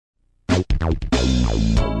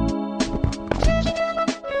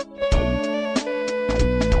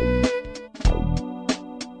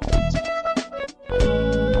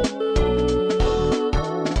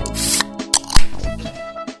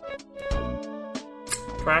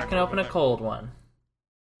Cracking open a cold one.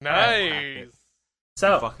 Nice.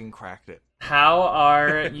 So, Fucking cracked it. how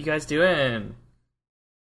are you guys doing?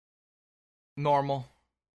 Normal.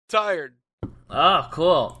 Tired. Oh,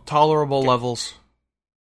 cool. Tolerable levels.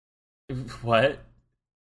 What?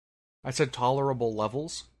 I said tolerable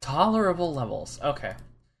levels. Tolerable levels. Okay.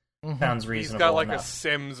 Sounds reasonable. He's got like enough. a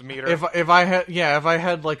Sims meter. If I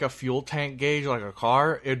had like a fuel tank gauge like a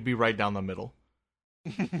car, it'd be right down the middle.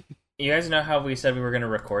 You guys know how we said we were going to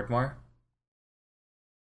record more?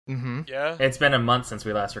 Mm-hmm. Yeah. It's been a month since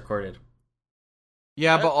we last recorded.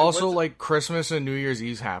 Yeah, but also what's- like Christmas and New Year's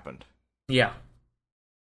Eve happened. Yeah.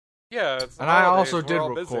 Yeah. It's the And I holidays, also we're did all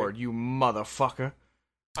record, busy. you motherfucker.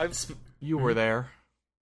 You were there.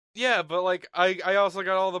 Yeah, but like I also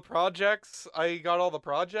got all the projects. I got all the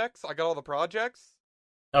projects.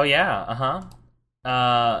 Oh, yeah. Uh-huh.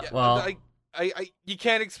 Yeah, Well... I you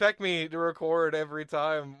can't expect me to record every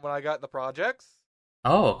time when I got the projects.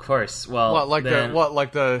 Oh, of course. Well, What like then...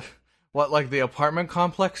 the apartment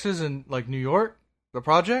complexes in like New York? The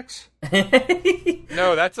projects?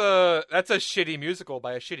 No, that's a shitty musical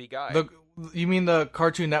by a shitty guy. You mean the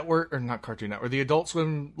Cartoon Network, or not Cartoon Network, the Adult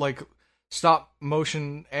Swim like stop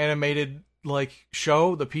motion animated like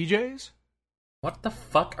show, the PJs? What the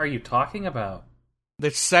fuck are you talking about?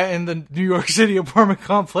 That's set in the New York City apartment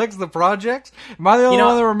complex, the projects? Am I the only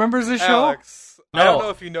one that remembers this show? Alex, I don't know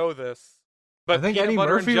if you know this, but I think peanut Eddie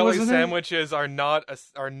butter Murphy and jelly was in it? sandwiches are not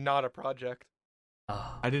a project.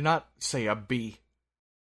 I did not say a B.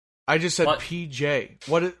 I just said What? PJ.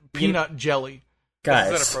 What is peanut jelly? Guys,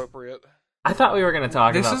 This is inappropriate. I thought we were going to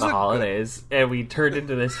talk This about is the a- holidays, and we turned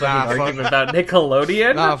into this Nah, fucking fuck. argument about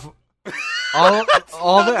Nickelodeon? Nah, all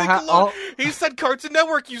that all, He said Cartoon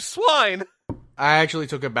Network, you swine. I actually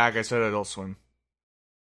took it back. I said Adult Swim.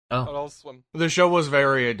 Oh, Adult Swim. The show was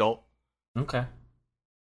very adult. okay.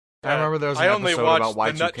 I remember there was an I only episode watched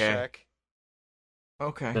about the Nut Y2K. Shack.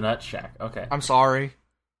 Okay. The Nut Shack, okay. I'm sorry.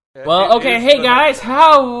 Yeah, Well, it okay, is hey the- guys,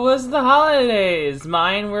 how was the holidays?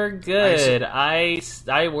 Mine were good. I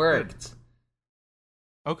worked.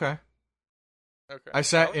 Okay. Okay. I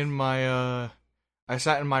sat in my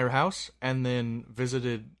house and then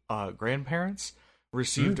visited grandparents.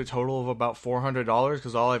 Received a total of about $400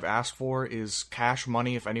 because all I've asked for is cash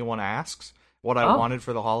money if anyone asks what I wanted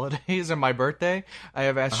for the holidays and my birthday. I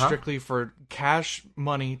have asked strictly for cash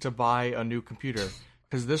money to buy a new computer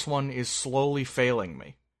because this one is slowly failing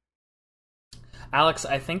me. Alex,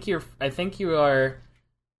 I think you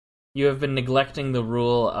have been neglecting the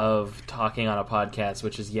rule of talking on a podcast,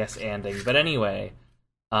 which is yes-anding. But anyway,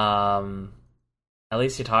 at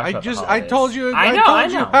least you talked about the holidays. I told you I how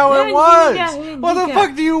know. it was. Yeah, What the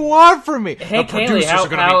fuck do you want from me? Hey, the producers Kaylee, are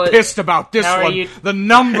gonna be pissed about this how are one. you- The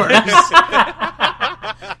numbers.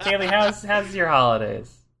 Kaylee, how's your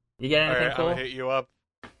holidays? You get anything Alright, cool?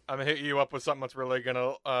 I'm gonna hit you up with something that's really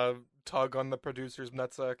gonna tug on the producer's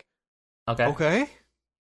nutsack. Okay. Okay.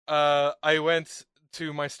 I went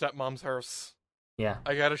to my stepmom's house. Yeah.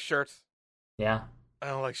 I got a shirt. Yeah. I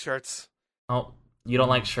don't like shirts. Oh, you don't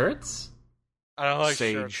like shirts? I don't like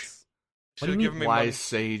Sage. shirts. What do you Should've mean, given me Wise money.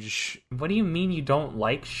 sage. What do you mean you don't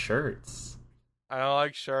like shirts? I don't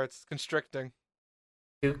like shirts. Constricting.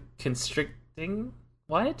 Too constricting?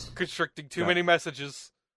 What? Constricting. Too Okay. many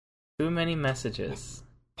messages. Too many messages.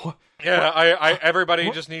 Yeah, everybody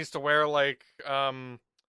What? just needs to wear like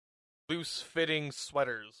loose fitting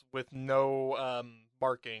sweaters with no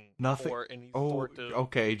marking Nothing. or any Oh, sort of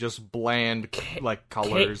okay. Just bland like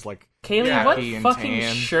colors, like Kaylee, Yeah. what khaki and fucking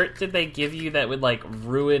tan. shirt did they give you that would like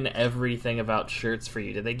ruin everything about shirts for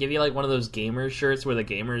you? Did they give you like one of those gamer shirts where the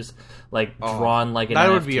gamer's like drawn like an that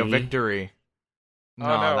NFT? would be a victory. Oh,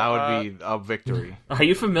 No, no, that would be a victory. Are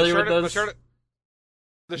you familiar with those?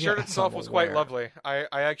 The shirt Yeah, itself I'm was quite aware. lovely.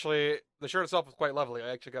 The shirt itself was quite lovely. I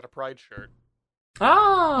actually got a Pride shirt.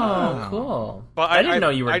 Oh, cool! But I didn't know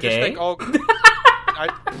you were I gay. Just think all,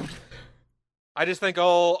 I just think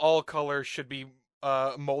all colors should be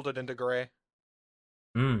molded into gray.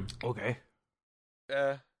 Okay.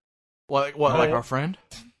 Yeah, What? Like our friend?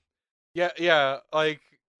 yeah. Like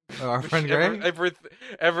Our friend Gray?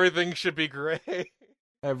 everything should be gray.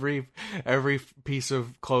 Every piece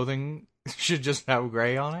of clothing should just have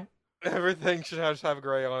gray on it. Everything should have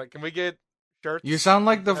gray on it. Can we get shirts? You sound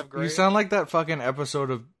like that have gray? you sound like that fucking episode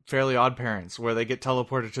of Fairly Odd Parents where they get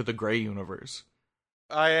teleported to the gray universe.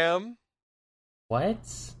 I am. What?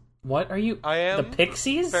 What are you? I am the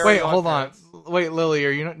Pixies? very- Wait, Odd hold on. Parents. Wait, Lily,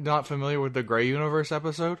 are you not familiar with the Grey Universe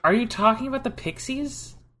episode? Are you talking about the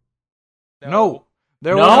Pixies? No.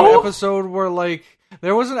 There No? was an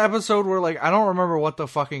episode where, I don't remember what the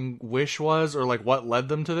fucking wish was or, like, what led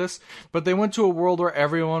them to this, but they went to a world where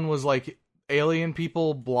everyone was, like, alien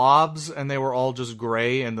people blobs, and they were all just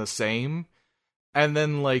gray and the same. And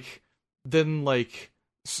then, I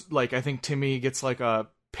think Timmy gets, like, a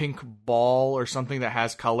pink ball or something that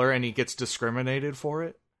has color, and he gets discriminated for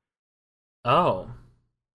it. Oh.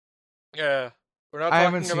 Yeah. We're not I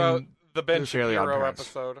haven't talking about seen the Ben The Fairly Odd Shapiro Parents.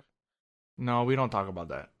 episode. No, we don't talk about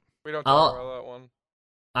that. We don't talk about that one.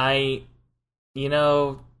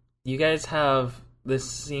 You guys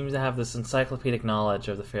seems to have this encyclopedic knowledge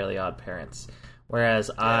of the Fairly Odd Parents, whereas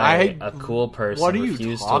I, a cool person, what are you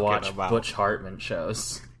refuse to talking watch about? Butch Hartman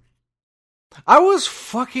shows. I was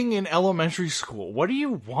fucking in elementary school. What do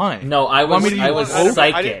you want? No, I was Want me to be woke?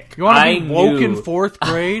 psychic. You want to be I woke knew, in 4th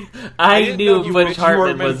grade? I didn't knew know you Butch Butch Hartman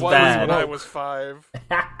Hartman was was bad. when I was 5.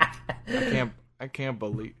 I can't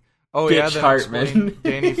believe. Oh Bitch yeah, then Hartman. explain,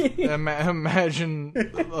 Danny. Imagine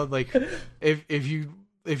if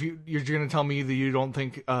you're gonna tell me that you don't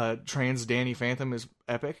think trans Danny Phantom is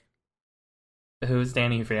epic. Who's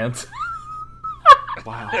Danny Phantom?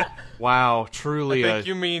 Wow, truly I think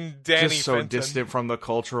you mean Danny just so Fenton. distant from the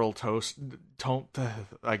cultural tone.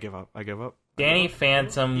 I give up. Danny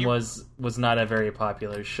Phantom was not a very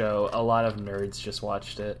popular show. A lot of nerds just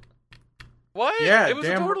watched it. What? Yeah, it was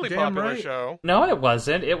a totally damn popular right. show. No, it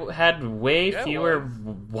wasn't. It had way Yeah, it fewer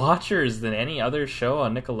was. watchers than any other show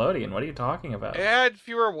on Nickelodeon. What are you talking about? It had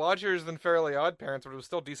fewer watchers than Fairly Odd Parents, but it was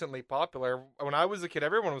still decently popular. When I was a kid,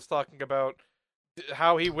 everyone was talking about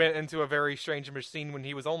how he went into a very strange machine when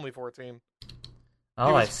he was only 14.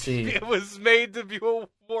 Oh, I see. It was made to view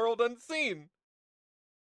a world unseen.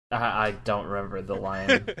 I don't remember the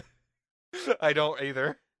line. I don't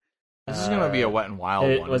either. This is gonna be a Wet and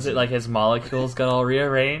Wild one. Was it like his molecules got all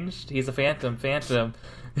rearranged? He's a phantom.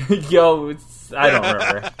 Yo, I don't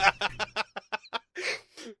remember.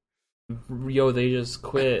 Yo, they just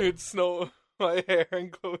quit. It'd snow my hair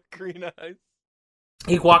and glow with green eyes.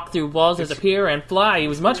 He walked through walls, disappear, and fly. He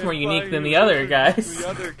was much more Fly, unique than he the was other guys. The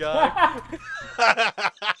other guy.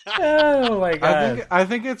 Oh my god. I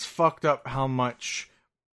think it's fucked up how much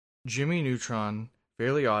Jimmy Neutron,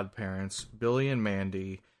 Fairly Odd Parents, Billy and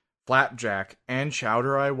Mandy, Flapjack, and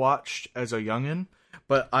Chowder I watched as a youngin',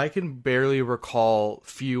 but I can barely recall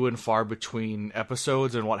few and far between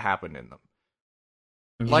episodes and what happened in them.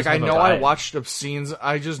 Like, I know I watched obscene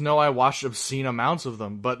amounts of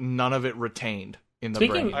them, but none of it retained in the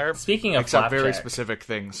brain. Speaking of Except Flapjack, very specific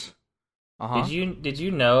things. Uh-huh. Did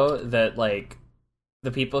you know that, like,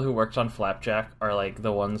 the people who worked on Flapjack are, like,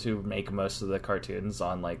 the ones who make most of the cartoons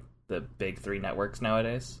on, like, the big 3 networks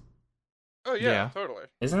nowadays? Oh yeah, Yeah. totally.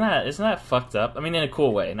 Isn't that fucked up? I mean, in a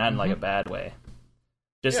cool way, not in, like, a bad way.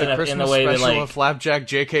 Just Yeah, in the Christmas way that, special like, of Flapjack,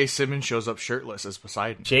 J.K. Simmons shows up shirtless as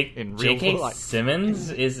Poseidon. in real J.K. life. Simmons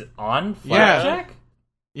is on Yeah. Flapjack?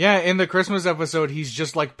 Yeah, in the Christmas episode, he's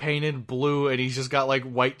just, like, painted blue, and he's just got, like,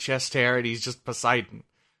 white chest hair, and he's just Poseidon.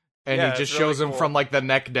 And Yeah, he just it's really shows him cool. from, like, the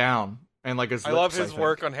neck down. And, like, his I lips, love his think.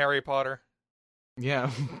 work on Harry Potter.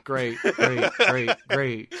 Yeah, great.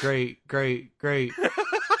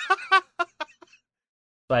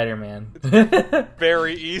 Spider-Man.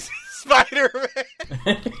 Very easy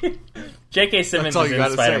Spider-Man. J.K. Simmons That's all is you in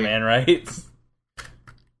gotta say. Spider-Man, right?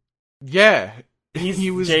 Yeah, He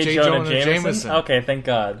was J. J. Jonah Jonah Jameson. Okay, thank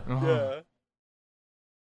God. Uh-huh. Yeah.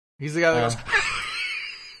 He's the guy that goes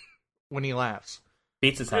when he laughs.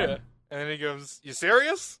 Pizza time. Yeah. And then he goes, "You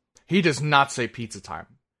serious?" He does not say pizza time.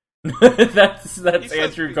 That's says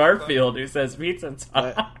Andrew pizza Garfield who says pizza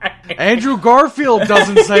time. Andrew Garfield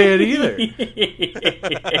doesn't say it either.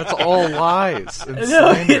 That's all lies and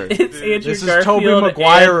No, slander. it's Andrew This is Garfield Tobey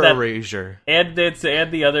Maguire and, erasure. and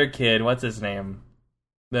the other kid. What's his name?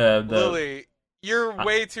 The Lily, you're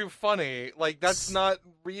way too funny. Like, that's not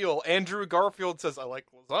real. Andrew Garfield says, "I like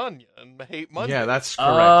lasagna and hate Monday." Yeah, that's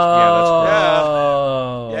correct. Yeah, that's correct.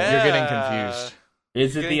 Oh, Yeah. You're getting confused.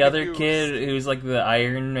 Is it Getting the other confused. kid who's like the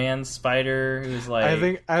Iron Man spider? Who's like I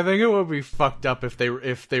think it would be fucked up if they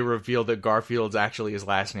revealed that Garfield's actually his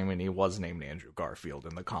last name and he was named Andrew Garfield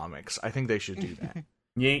in the comics. I think they should do that.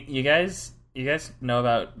 you guys know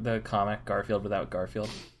about the comic Garfield Without Garfield?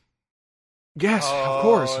 Yes, Oh, of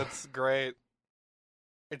course. it's great.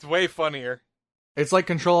 It's way funnier. It's like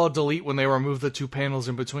Control-Alt-Delete when they remove the 2 panels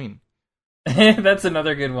in between. That's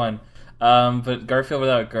another good one. But Garfield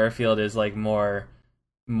Without Garfield is like more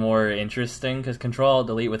interesting because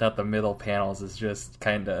Control-Alt-Delete without the middle panels is just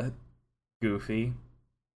kind of goofy.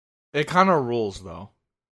 It kind of rules, though.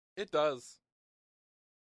 It does.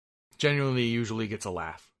 Genuinely, usually gets a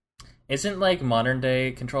laugh. Isn't like modern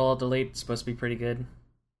day Control-Alt-Delete supposed to be pretty good?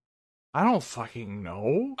 I don't fucking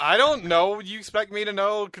know. I don't know. You expect me to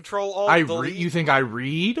know Control-Alt-Delete? You think I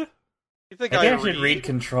read? You think Maybe I I should read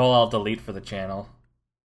Control-Alt-Delete for the channel.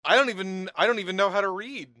 I don't even know how to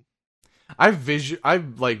read. I've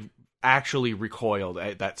like actually recoiled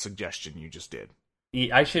at that suggestion you just did.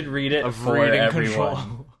 I should read it Of for reading everyone.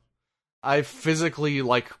 Control. I physically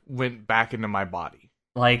like went back into my body.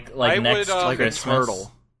 Like I next would, like a Christmas.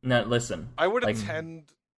 turtle. No, listen. I would Like-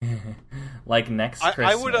 attend. Like next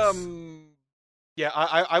Christmas. I would Yeah,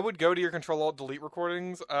 I would go to your Control-Alt-Delete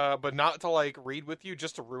recordings, but not to like read with you,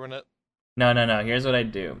 just to ruin it. No. Here's what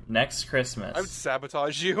I'd do. Next Christmas, I would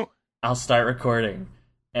sabotage you. I'll start recording,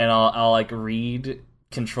 and I'll like read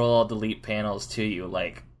Control-Alt-Delete panels to you,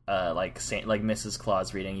 like Mrs.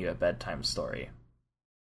 Claus reading you a bedtime story.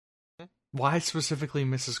 Why specifically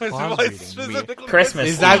Mrs. Why Claus reading? specifically Christmas.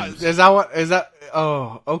 Is Claus? that?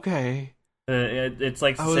 Oh, okay. It's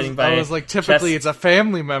like I was, sitting by. I was like, typically it's a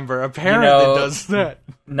family member, a parent that does that.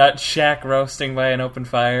 Nut shack roasting by an open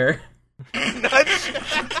fire.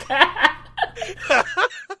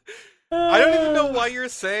 I don't even know why you're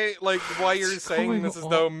saying going this as on?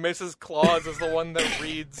 though Mrs. Claus is the one that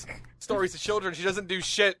reads stories to children. She doesn't do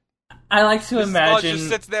shit. I like to Mrs. Claus imagine. just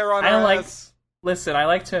sits there on I her like- ass. Listen, I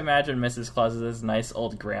like to imagine Mrs. Claus as this nice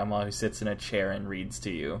old grandma who sits in a chair and reads to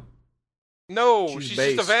you. No, she's just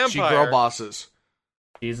a based. vampire. She girl bosses.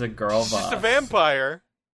 She's a girl She's boss. just a vampire.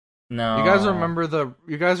 No. You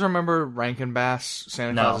guys remember Rankin Bass?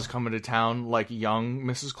 Santa No. Claus is coming to town, like young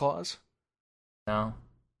Mrs. Claus. No.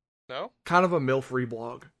 No? Kind of a MILF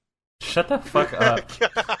reblog. Shut the fuck up.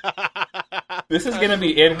 This is going to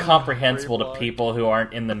be incomprehensible to people who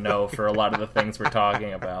aren't in the know for a lot of the things we're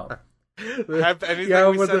talking about. Have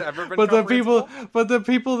anything we said ever been comprehensible? but the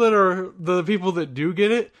people that do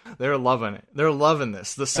get it, they're loving it. They're loving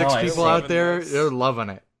this. The six I people see. out there, This. they're loving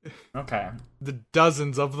it. Okay. The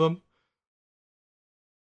dozens of them.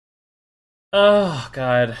 Oh,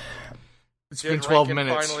 God. It's Did been 12 Rankin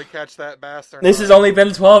minutes. finally catch that bastard? This has only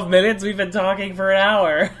been 12 minutes. We've been talking for an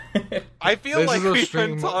hour. I feel This like is a we've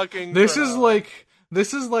stream- been talking. This for is an hour.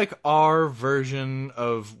 like our version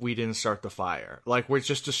of We Didn't Start the Fire. Like, we're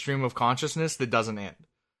just a stream of consciousness that doesn't end.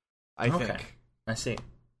 I Okay. think. I see.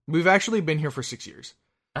 We've actually been here for 6 years.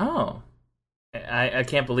 Oh. I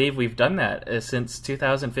can't believe we've done that since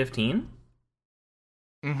 2015?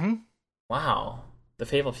 Mm-hmm. Wow. The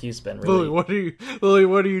Fatal Few's been Lily, really...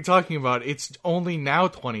 what are you talking about? It's only now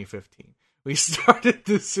 2015. We started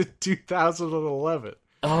this in 2011.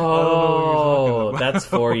 Oh, about. that's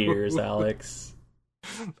 4 years, Alex.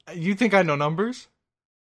 You think I know numbers?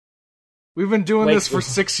 We've been doing Wake- this for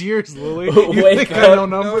 6 years, Lily. Wake You think I up. know I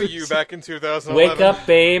know numbers? you back in 2011. Wake up,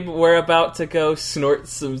 babe. We're about to go snort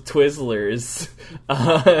some Twizzlers.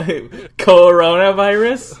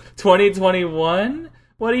 Coronavirus 2021?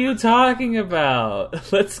 What are you talking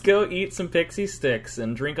about? Let's go eat some pixie sticks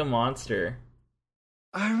and drink a Monster.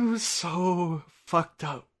 I'm so fucked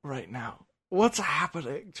up right now. What's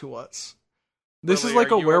happening to us? This Lily, is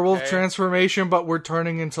like are a you werewolf okay? transformation, but we're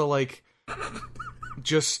turning into like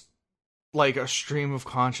just like a stream of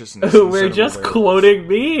consciousness. We're instead of a just werewolf. quoting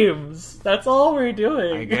memes. That's all we're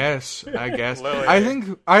doing. I guess. Lily.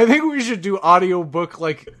 I think we should do audiobook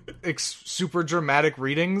like super dramatic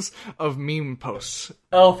readings of meme posts.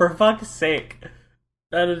 Oh, for fuck's sake.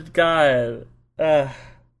 That is God.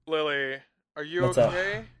 Lily, are you What's up?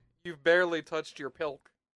 okay? You've barely touched your pilk.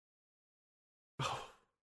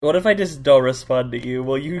 What if I just don't respond to you?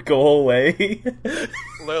 Will you go away?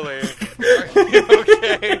 Lily, are you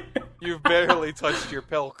okay? You've barely touched your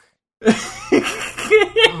pilk. This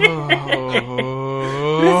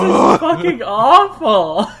is fucking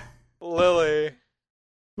awful. Lily,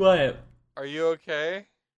 What? are you okay?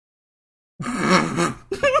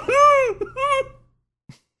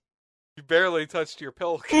 You barely touched your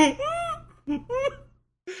pilk.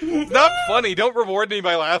 It's not funny. Don't reward me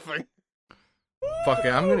by laughing. Fuck it,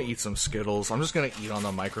 I'm gonna eat some Skittles. I'm just gonna eat on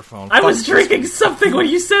the microphone. I Fuck was this. drinking something when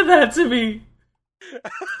you said that to me.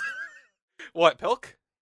 What, pilk?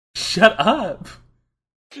 Shut up.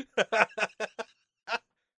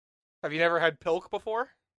 Have you never had pilk before?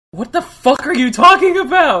 What the fuck are you talking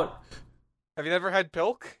about? Have you never had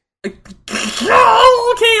pilk? No,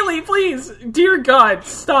 Kaylee, please. Dear God,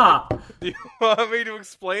 stop. Do you want me to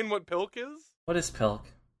explain what pilk is? What is pilk?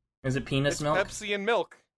 Is it penis It's milk? Pepsi and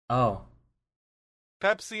milk. Oh.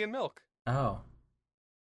 Pepsi and milk. Oh.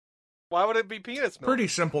 Why would it be penis milk? Pretty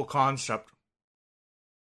simple concept.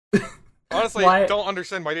 Honestly, Why- don't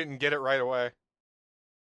understand why I didn't get it right away.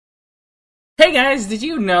 Hey guys, did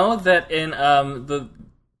you know that in the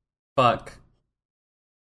fuck?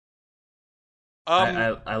 I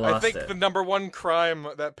lost I think it. the number one crime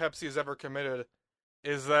that Pepsi has ever committed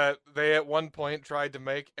is that they at one point tried to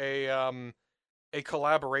make a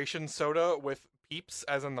collaboration soda with Peeps,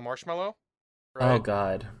 as in the marshmallow. Right? Oh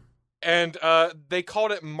god. And they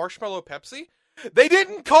called it Marshmallow Pepsi. They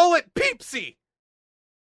didn't call it Peepsy.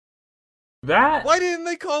 That Why didn't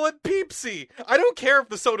they call it Peepsy? I don't care if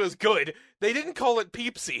the soda's good. They didn't call it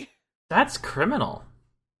Peepsy. that's criminal.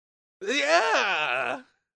 Yeah.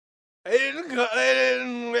 They didn't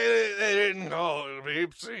call it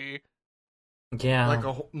Peepsy. Yeah.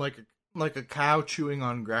 Like a cow chewing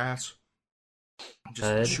on grass,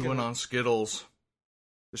 just chewing on Skittles,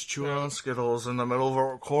 just chewing on Skittles in the middle of a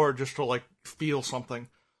record just to like feel something.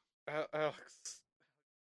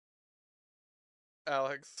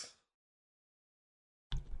 Alex.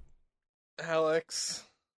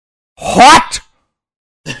 What?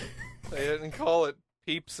 They didn't call it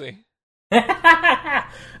Peepsy.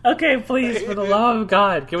 Okay, please, for the love of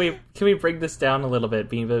God, can we bring this down a little bit,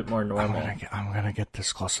 be a bit more normal? I'm gonna get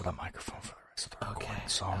this close to the microphone for the rest of the recording,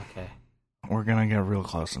 so Okay. we're gonna get real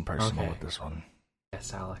close and personal with this one.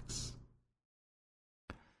 Yes, Alex.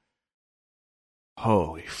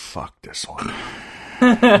 Holy fuck, this one.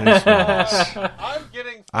 This was... I'm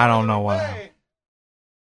getting. I don't know what.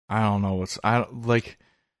 I don't know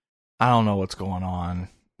what's going on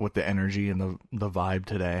with the energy and the vibe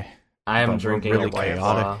today. I am But drinking really a White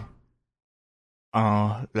chaotic.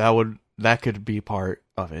 Claw. That could be part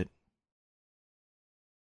of it.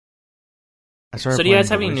 So do you guys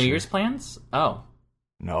have any New Year's plans? Oh.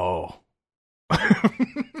 No. Oh.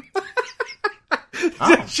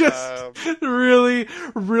 Just really,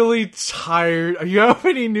 really tired. You have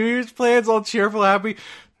any New Year's plans? All cheerful, happy?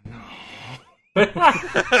 No.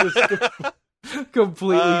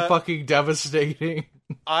 Completely fucking devastating.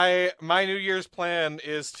 My New Year's plan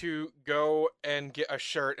is to go and get a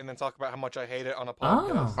shirt and then talk about how much I hate it on a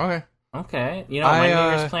podcast. Okay. Okay. You know what my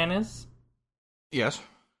New Year's plan is? Yes.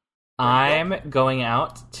 I'm going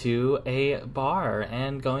out to a bar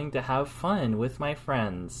and going to have fun with my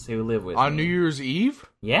friends who live with me. On New Year's Eve?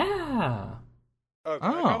 Yeah. Okay.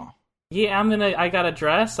 Oh. Yeah, I got a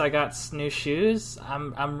dress, I got new shoes.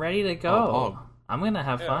 I'm ready to go. I'm gonna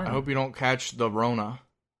have fun. I hope you don't catch the Rona.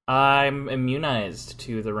 I'm immunized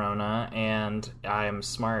to the Rona, and I'm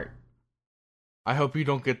smart. I hope you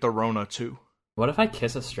don't get the Rona too. What if I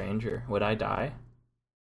kiss a stranger? Would I die?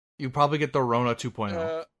 You probably get the Rona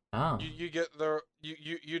 2.0. Oh. You get the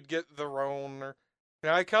you'd get the Rona.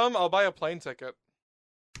 Can I come? I'll buy a plane ticket.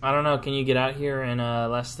 I don't know. Can you get out here in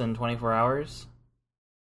less than 24 hours?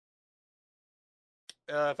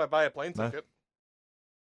 If I buy a plane ticket.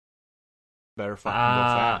 Better fucking go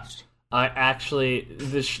fast. I actually,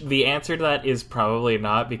 the answer to that is probably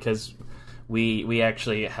not, because we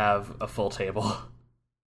actually have a full table.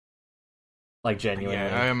 Like, genuinely.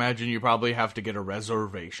 Yeah, I imagine you probably have to get a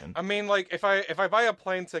reservation. I mean, like, if I buy a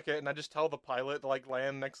plane ticket and I just tell the pilot to like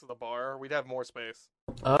land next to the bar, we'd have more space.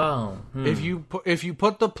 Oh. If you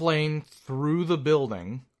put the plane through the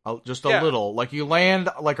building, just a little, like you land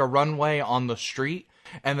like a runway on the street,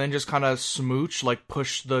 and then just kind of smooch, like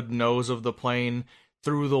push the nose of the plane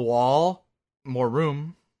through the wall, more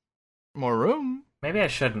room. Maybe I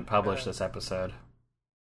shouldn't publish this episode.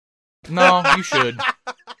 No, you should.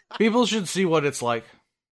 People should see what it's like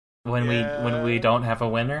when we don't have a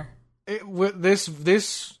winner.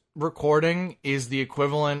 This recording is the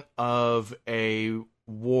equivalent of a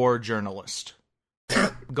war journalist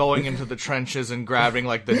going into the trenches and grabbing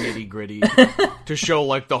like the nitty gritty to show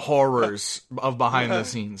like the horrors of behind the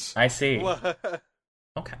scenes. I see.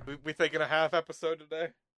 Okay. We thinking a half episode today?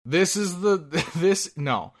 This is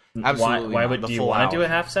no, absolutely. Why not. would The do you full want to do hour. a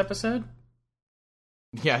half episode?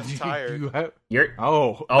 Yeah, I'm tired. You're that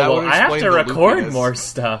well, would I have explain to the record loopiness. more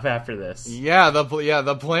stuff after this. Yeah,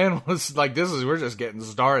 the plan was like we're just getting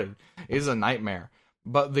started. It's a nightmare.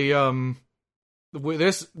 But the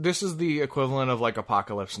this is the equivalent of like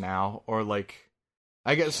Apocalypse Now, or like,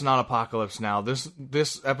 I guess not Apocalypse Now.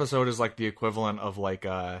 This episode is like the equivalent of like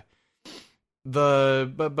the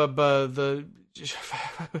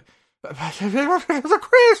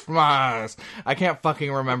Christmas. I can't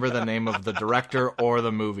fucking remember the name of the director or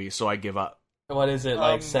the movie, so I give up. What is it,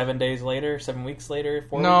 like 7 days later, 7 weeks later,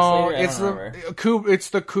 4 No, weeks later? it's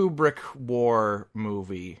the Kubrick War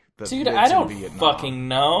movie. Dude, I don't fucking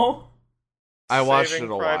know. I watched Saving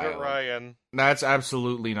it a Private while. Ryan. That's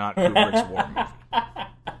absolutely not Kubrick's war movie.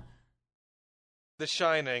 The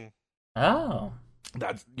Shining. Oh.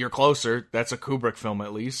 You're closer. That's a Kubrick film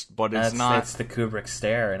at least, but it's not. It's the Kubrick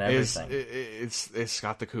stare and everything. It's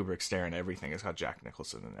got the Kubrick stare and everything. It's got Jack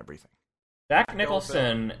Nicholson and everything. Jack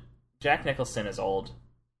Nicholson is old.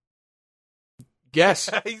 Yes,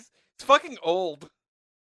 He's fucking old.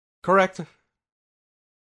 correct.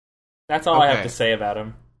 That's all I have Okay. to say about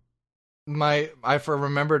him. I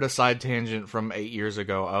remembered a side tangent from 8 years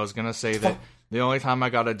ago. I was gonna say that the only time I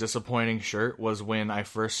got a disappointing shirt was when I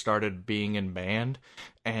first started being in band,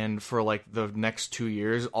 and for like the next 2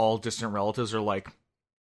 years, all distant relatives are like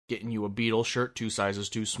getting you a Beatles shirt 2 sizes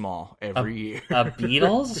too small every year. A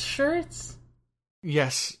Beatles shirts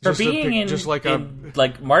Yes, for just being in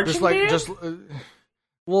marching band.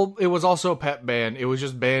 Well, it was also a pep band. It was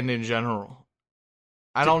just band in general.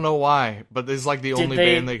 I don't know why, but it's like the only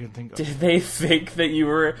band they can think of. Did they think that you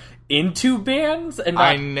were into bands and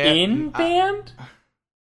not in band?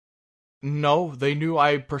 No, they knew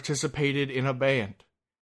I participated in a band,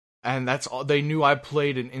 and that's all. They knew I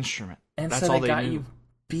played an instrument. And that's so all they they got knew. you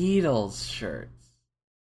Beatles shirts.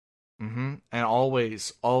 Mm-hmm. And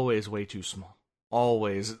always way too small.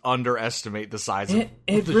 Always underestimate the size of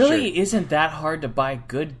It the really shirt. isn't that hard to buy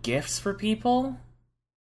good gifts for people.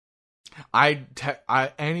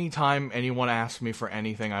 Anytime anyone asks me for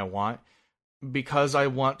anything I want, because I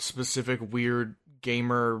want specific weird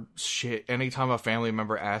gamer shit, anytime a family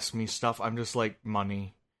member asks me stuff, I'm just like,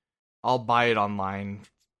 money. I'll buy it online.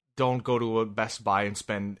 Don't go to a Best Buy and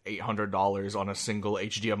spend $800 on a single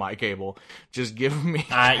HDMI cable. Just give me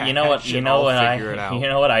You know what? cash You and know I'll what? figure it out. You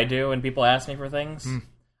know what I do when people ask me for things?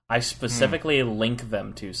 I specifically link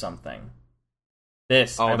them to something. I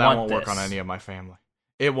that want won't work on any of my family.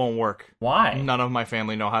 It won't work. Why? None of my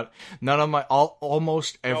family know how. None of my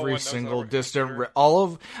almost No one every knows single how to distant. computer. All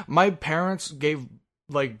of my parents gave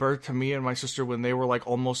like birth to me and my sister when they were like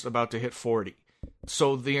almost about to hit 40.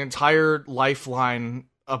 So the entire lifeline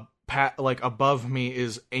above me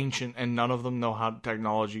is ancient, and none of them know how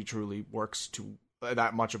technology truly works to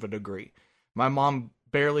that much of a degree. My mom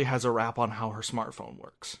barely has a rap on how her smartphone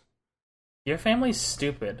works. Your family's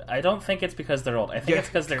stupid. I don't think it's because they're old. I think it's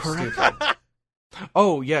because they're correct. stupid.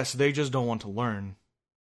 Oh yes, they just don't want to learn.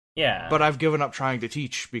 Yeah. But I've given up trying to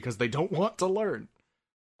teach because they don't want to learn.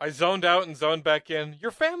 I zoned out and zoned back in.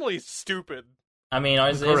 Your family's stupid. I mean,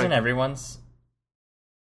 isn't Correct. everyone's?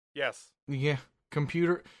 Yes. Yeah,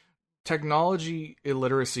 computer technology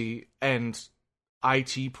illiteracy and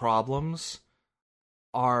IT problems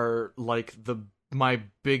are like the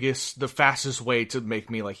fastest way to make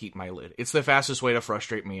me like heat my lid. It's the fastest way to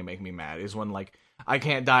frustrate me and make me mad is when like I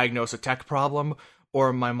can't diagnose a tech problem,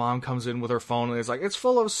 or my mom comes in with her phone and is like, it's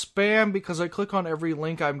full of spam because I click on every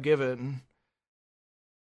link I'm given.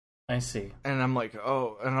 I see. And I'm like,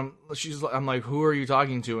 oh, and I'm like, who are you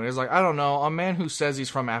talking to? And it's like, I don't know, a man who says he's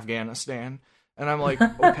from Afghanistan. And I'm like,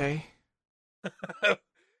 okay.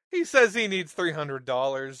 He says he needs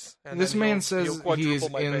 $300. And This then man he'll says quadruple he's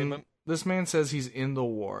my in. payment. This man says he's in the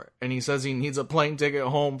war, and he says he needs a plane ticket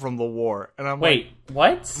home from the war. And I'm Wait,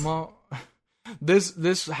 what? like, Mom,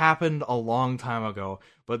 this happened a long time ago,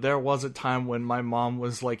 but there was a time when my mom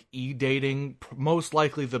was like e-dating, most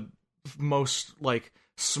likely the most like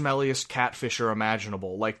smelliest catfisher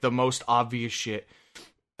imaginable, like the most obvious shit.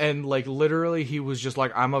 And like literally he was just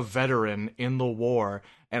like, I'm a veteran in the war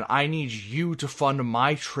and I need you to fund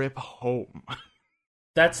my trip home.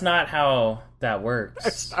 That's not how that works.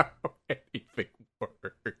 That's not how anything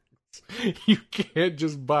works. You can't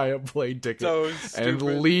just buy a plane ticket So and stupid.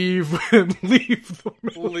 leave the Leave the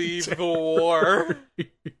military. war.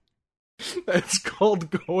 That's called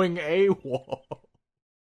going AWOL.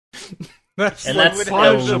 That's And like that's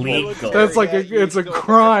punishable. illegal. That's like Yeah, it's a you go.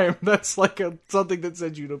 crime. That's like something that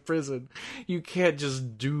sends you to prison. You can't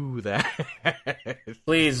just do that.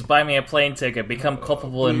 Please buy me a plane ticket. Become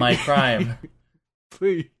culpable in my crime.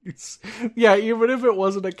 Please. Yeah, even if it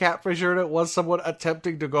wasn't a catfisher and it was someone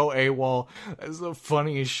attempting to go AWOL, that's the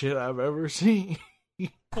funniest shit I've ever seen.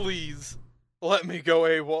 Please, let me go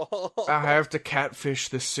AWOL. I have to catfish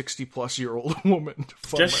this 60-plus-year-old woman to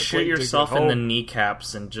fund Just my shoot plane yourself ticket in the home.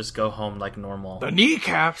 kneecaps and just go home like normal. The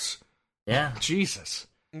kneecaps? Yeah. Jesus.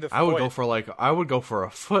 The I would foot. go for a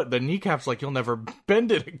foot. The kneecaps, like, you'll never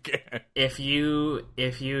bend it again. If you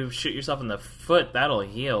shoot yourself in the foot, that'll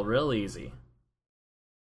heal real easy.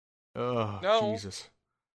 Oh, No. Jesus.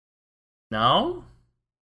 No?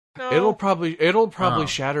 No. It'll probably Oh.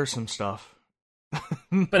 shatter some stuff.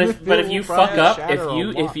 But if you fuck up,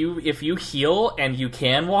 if you heal and you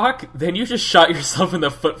can walk, then you just shot yourself in the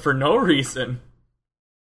foot for no reason.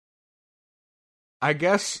 I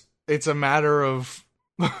guess it's a matter of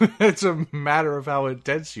It's a matter of how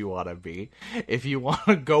intense you want to be. If you want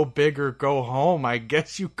to go big or go home, I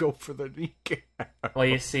guess you go for the kneecap. Well,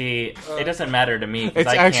 you see, it doesn't matter to me. 'Cause It's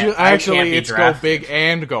I can't be it's drafted. go big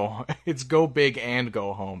and go. It's go big and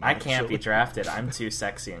go home. I can't be actually. drafted. I'm too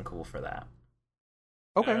sexy and cool for that.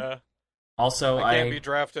 Okay. Also, I can't be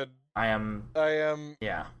drafted. I am. I am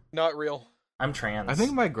Yeah, not real. I'm trans. I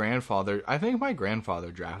think my grandfather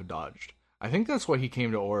draft dodged. I think that's why he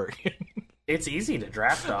came to Oregon. it's easy to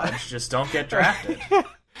draft dodge. Just don't get drafted.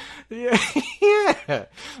 Yeah, yeah.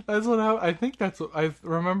 That's what I think. That's what I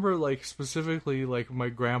remember. Like specifically, like my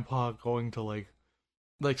grandpa going to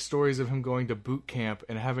like stories of him going to boot camp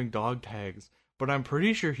and having dog tags. But I'm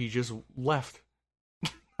pretty sure he just left.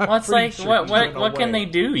 Well, it's like Pretty sure he went what can away.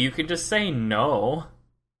 they do? You can just say no.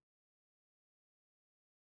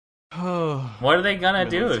 What are they gonna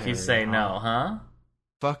do if you Military, say no, huh?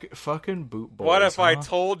 Fucking boot boys. What if I huh?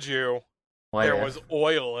 told you What there if? was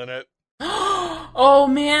oil in it? Oh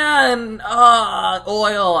man,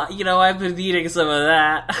 oil. You know, I've been eating some of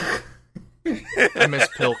that. I miss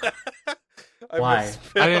Pilk. Why?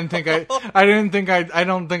 I don't think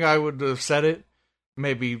I would have said it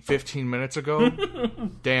maybe 15 minutes ago.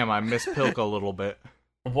 Damn, I miss Pilk a little bit.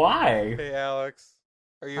 Why? Hey, Alex.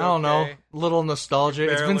 Are you I don't know. okay? Little nostalgia.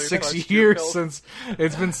 It's been barely 6 touched your years Pilk. since.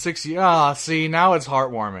 It's been 6 years. Ah, see, now it's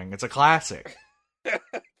heartwarming. It's a classic.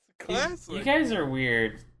 Classic. You guys are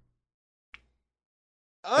weird.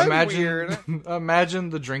 I'm imagine, weird. imagine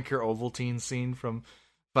the drink your Ovaltine scene from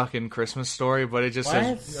fucking Christmas Story, but it just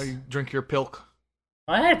says What? drink your Pilk.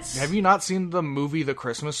 What? Have you not seen the movie The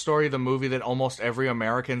Christmas Story, the movie that almost every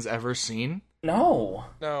American's ever seen? No.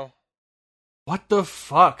 No. What the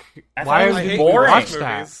fuck? I Why thought it did was we boring. watch Christmas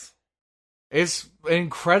that? movies. It's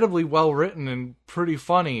incredibly well written and pretty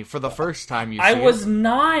funny for the first time you see I it. was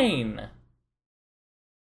 9.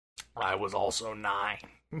 I was also 9.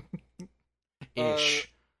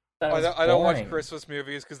 Ish. That was I don't watch boring. Christmas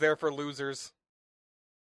movies because they're for losers.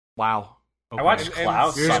 Wow. I watched And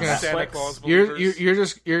Klaus You're on just Santa Netflix. Claus You're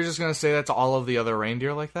believers. you're just gonna say that to all of the other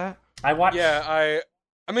reindeer like that? I watched. Yeah,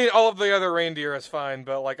 I mean, all of the other reindeer is fine,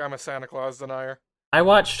 but like, I'm a Santa Claus denier. I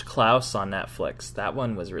watched Klaus on Netflix. That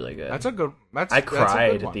one was really good. That's a good. That's I that's a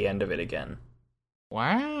cried good at one. the end of it again.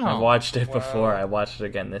 Wow. I've watched it Wow. before. I watched it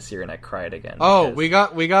again this year, and I cried again. Oh,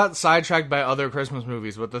 because- we got sidetracked by other Christmas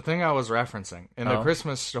movies, but the thing I was referencing in the Oh.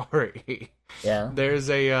 Christmas Story, yeah. there's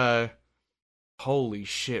a holy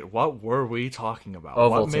shit, what were we talking about?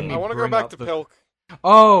 Ovaltine. What made me I want to go bring back up to the- Pilk.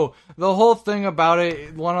 Oh, the whole thing about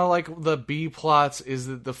it, one of like the B plots is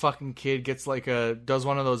that the fucking kid gets like does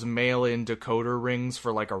one of those mail-in decoder rings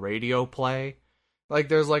for like a radio play. Like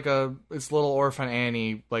there's like it's Little Orphan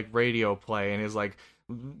Annie like radio play, and is like,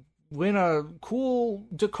 win a cool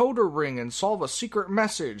decoder ring and solve a secret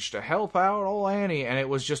message to help out old Annie. And it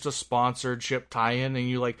was just a sponsored ship tie-in, and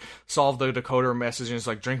you like solve the decoder message, and it's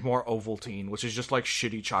like drink more Ovaltine, which is just like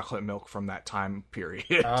shitty chocolate milk from that time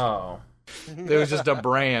period. Oh. There was just a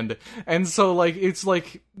brand. And so like it's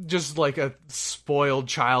like just like a spoiled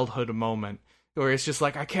childhood moment where it's just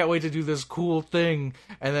like, I can't wait to do this cool thing,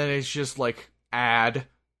 and then it's just like ad,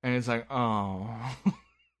 and it's like, oh.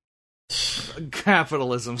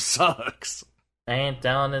 Capitalism sucks. I ain't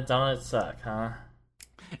down it, don't it suck, huh?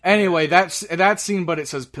 Anyway, that's that scene, but it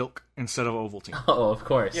says Pilk instead of Ovaltine. Oh, of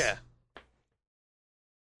course. Yeah.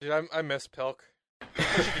 Dude, I miss Pilk.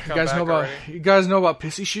 You guys know about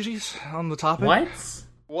pissy shitties on the topic? What?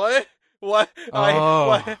 What? What? Oh.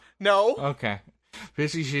 What? No. Okay.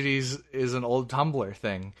 Pissy shitties is an old Tumblr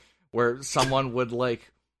thing where someone would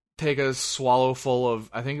like take a swallow full of,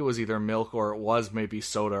 I think it was either milk or it was maybe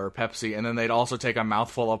soda or Pepsi, and then they'd also take a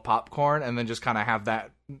mouthful of popcorn and then just kind of have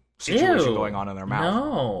that situation Ew. going on in their mouth.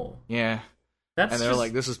 No. Yeah. That's And they're just...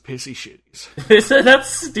 like, this is pissy shitties. That's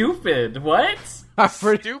stupid. What?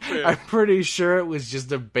 Stupid. I'm pretty sure it was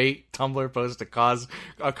just a bait Tumblr post to cause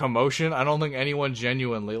a commotion. I don't think anyone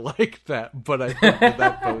genuinely liked that, but I think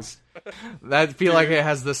that post, that feel like it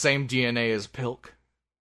has the same DNA as Pilk.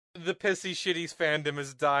 The Pissy Shitties fandom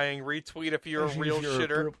is dying. Retweet if you're a real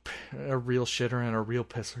shitter. A real shitter and a real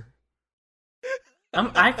pisser.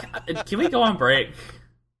 Can we go on break?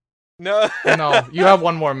 No. No, you have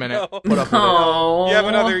one more minute. No. Put up with it. No. You have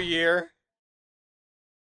another year.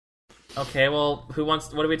 Okay, well,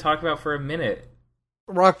 what do we talk about for a minute?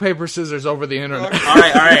 Rock, paper, scissors over the internet. Rock- All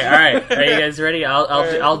right. Are you guys ready?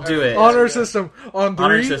 I'll do it. Honor system on three.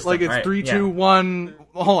 Honor system, Like it's right, 3, yeah. 2, 1.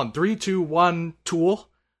 Hold on. 3, 2, 1. Tool.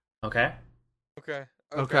 Okay. Okay.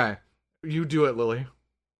 Okay. You do it, Lily.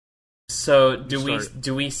 So start.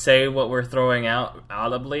 do we say what we're throwing out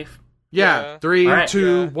audibly? Yeah. Yeah. 3, All right.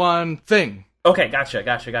 2, Yeah. 1. Thing. Okay, gotcha.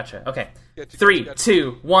 Okay. 3,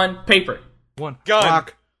 2, 1, paper. One. Gun.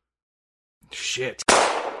 Rock. Shit.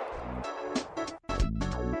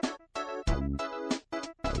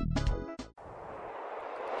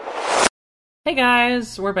 Hey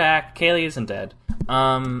guys, we're back. Kaylee isn't dead.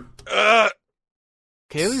 Kaylee's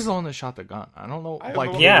the one that shot the gun. I don't know.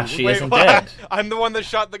 Yeah, she isn't what? dead. I'm the one that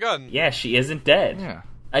shot the gun. Yeah, she isn't dead. Yeah.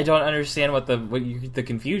 I don't understand what the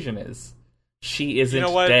confusion is. She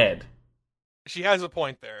isn't what? dead. She has a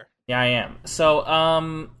point there. Yeah, I am. So,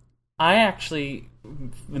 I actually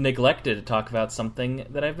neglected to talk about something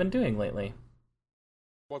that I've been doing lately.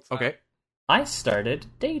 What's that? Okay. I started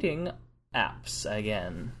dating apps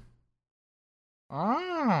again.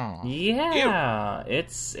 Oh. Yeah,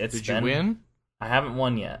 it's Did been... you win? I haven't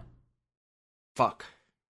won yet. Fuck.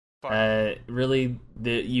 Really,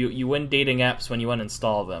 you win dating apps when you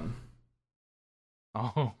uninstall them.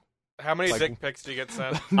 Oh. How many Like- dick pics do you get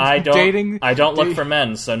sent? I don't look da- for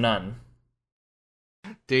men, so none.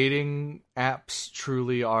 Dating apps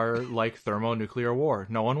truly are like thermonuclear war.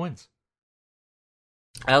 No one wins.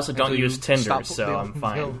 I also don't Until you use Tinder, stop- so the- I'm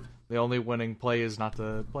fine. The only winning play is not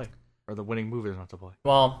to play. Or the winning move is not to play.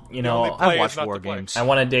 Well, you The only know, play I've is watched not war to play. games. I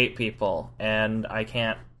want to date people, and I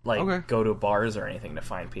can't Okay. go to bars or anything to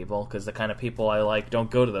find people because the kind of people I like don't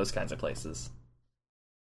go to those kinds of places.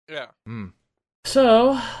 Yeah.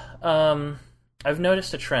 So, I've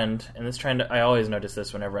noticed a trend, and this trend I always notice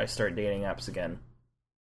this whenever I start dating apps again.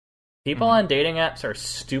 People on dating apps are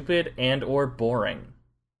stupid and or boring.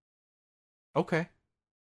 Okay.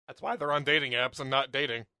 That's why they're on dating apps and not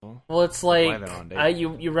dating. Well, it's Why like they're on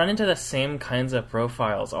dating. you run into the same kinds of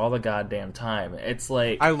profiles all the goddamn time. It's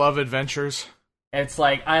like I love adventures.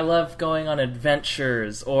 I love going on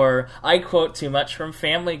adventures, or I quote too much from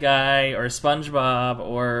Family Guy or SpongeBob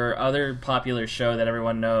or other popular show that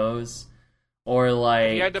everyone knows, or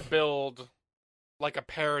like You had to build like a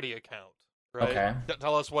parody account, right? Okay.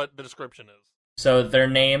 Tell us what the description is. So their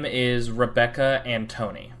name is Rebecca and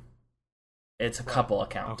Tony. It's a couple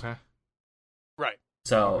account. Okay. Right.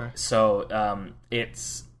 So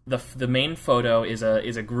it's the main photo is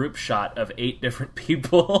a group shot of 8 different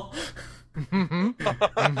people. You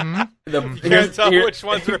can't tell which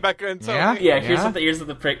one's Rebecca and Tony. Yeah? Yeah, here's what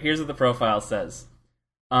the profile says.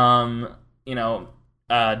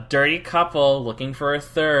 Dirty couple looking for a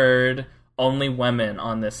third. Only women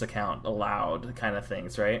on this account allowed, kind of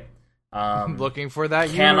things, right? Looking for that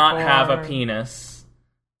Cannot unicorn. have a penis.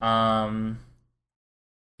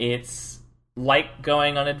 It's like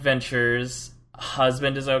going on adventures.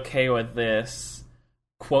 Husband is okay with this.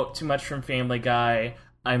 Quote too much from Family Guy.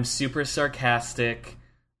 I'm super sarcastic.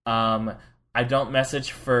 I don't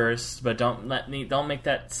message first, but don't make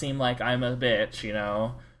that seem like I'm a bitch, you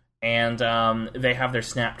know? And they have their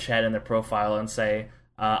Snapchat in their profile and say,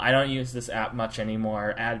 I don't use this app much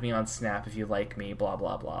anymore. Add me on Snap if you like me, blah,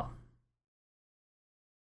 blah, blah.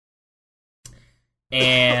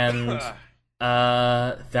 And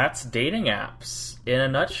that's dating apps in a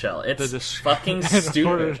nutshell. It's fucking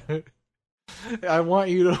stupid. I want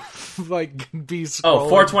you to be scrolling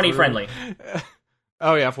 420 through. friendly.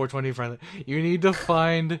 Oh yeah, 420 friendly. You need to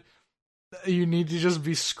just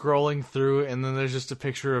be scrolling through, and then there's just a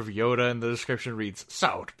picture of Yoda, and the description reads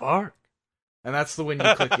South Park, and that's the one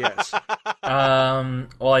you click yes.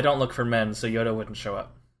 Well, I don't look for men, so Yoda wouldn't show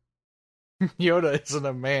up. Yoda isn't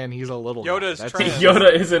a man; he's a little. Yoda's guy. trans.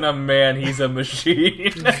 Yoda isn't a man; he's a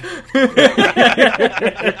machine.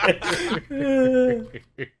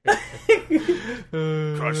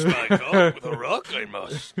 Crush my cock with a rock, I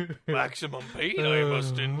must. Maximum pain I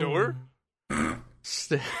must endure.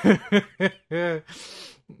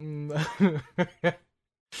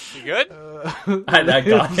 You good? I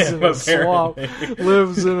got lives him, in a swamp. apparently.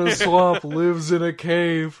 Lives in a swamp. Lives in a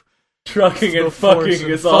cave. Trucking and The force fucking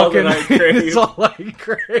and is all that I fucking crave. is all I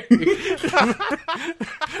crave.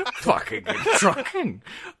 Fucking and trucking.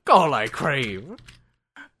 All I crave.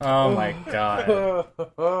 Oh my god.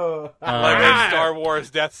 Like a Star Wars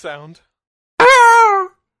death sound.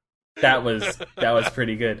 That was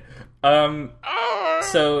pretty good.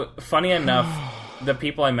 So funny enough, the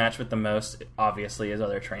people I match with the most, obviously, is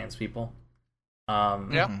other trans people.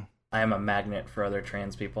 Yeah. I am a magnet for other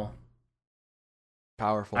trans people.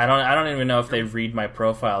 Powerful. I don't even know if they read my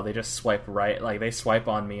profile. They just swipe right, like they swipe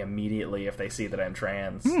on me immediately if they see that I'm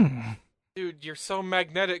trans. Dude, you're so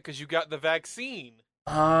magnetic because you got the vaccine.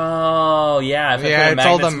 Oh yeah, if I Yeah, put it's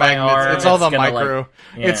all the magnets in my magnets. arm, It's all the gonna, micro. like,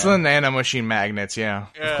 yeah, It's the nanomachine magnets. Yeah.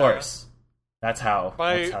 of course. That's how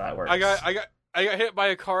My- that works. I got hit by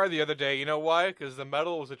a car the other day. You know why? Because the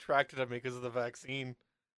metal was attracted to me because of the vaccine.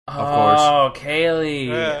 course. Oh, Kaylee!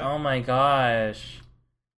 Yeah. Oh my gosh!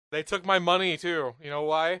 They took my money too. You know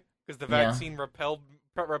why? because the Yeah. vaccine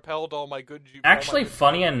repelled all my good. Actually,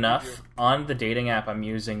 funny enough, on the dating app I'm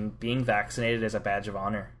using, being vaccinated is a badge of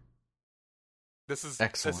honor. This is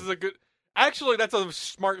Excellent. This is a good. Actually, that's a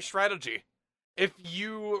smart strategy. If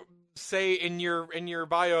you say in your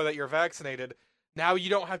bio that you're vaccinated, now you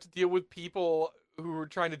don't have to deal with people who are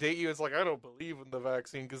trying to date you. It's like, I don't believe in the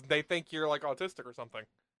vaccine because they think you're like autistic or something.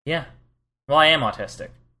 Yeah. Well, I am autistic.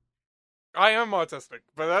 I am autistic,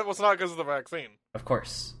 but that was not because of the vaccine. Of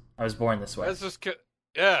course. I was born this way. That's just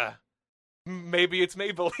yeah. Maybe it's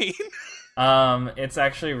Maybelline. It's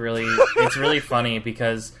actually it's really funny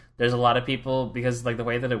because there's a lot of people, because like the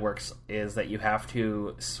way that it works is that you have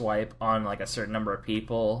to swipe on like a certain number of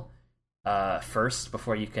people first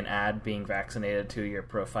before you can add being vaccinated to your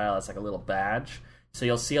profile as like a little badge. So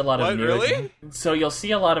you'll see a lot of really? So you'll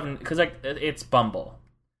see a lot of, because like it's Bumble.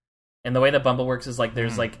 And the way that Bumble works is like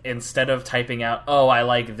there's like, instead of typing out, oh, I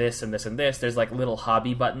like this and this and this, there's like little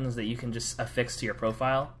hobby buttons that you can just affix to your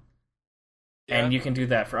profile. Yeah. And you can do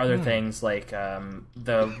that for other things, like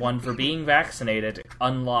the one for being vaccinated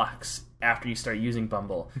unlocks after you start using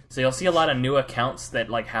Bumble. So you'll see a lot of new accounts that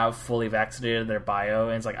like have fully vaccinated their bio,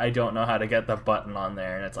 and it's like, I don't know how to get the button on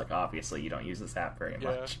there, and it's like, obviously you don't use this app very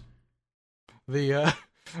much. The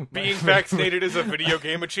Being vaccinated is a video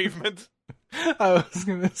game achievement. I was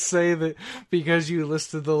gonna say that because you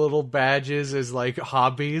listed the little badges as like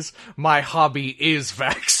hobbies, my hobby is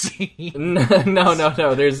vaccine.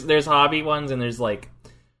 No. There's hobby ones, and there's like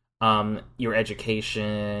your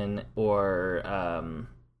education or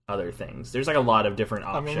other things. There's like a lot of different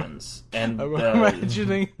options. I'm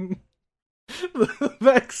imagining the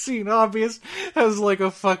vaccine hobbyist has like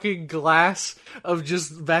a fucking glass of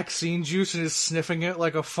just vaccine juice and is sniffing it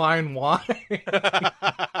like a fine wine.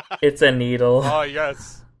 It's a needle. Oh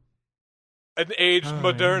yes, an aged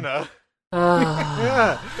Moderna.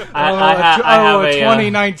 Yeah. I have a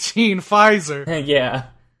 2019 Pfizer. Yeah.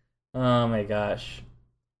 Oh my gosh.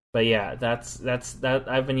 But yeah, that's that.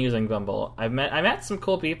 I've been using Bumble. I met some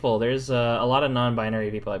cool people. There's a lot of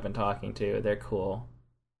non-binary people I've been talking to. They're cool.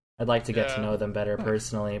 I'd like to get to know them better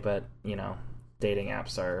personally, but you know, dating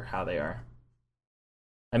apps are how they are.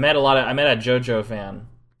 I met a JoJo fan.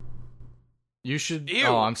 You should. Ew.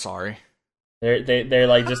 Oh, I'm sorry. They're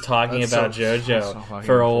like just talking about JoJo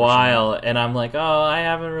for a while, and I'm like, oh, I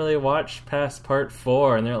haven't really watched past part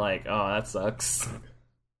 4, and they're like, oh, that sucks.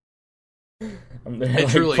 Like,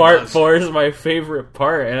 truly part does. 4 is my favorite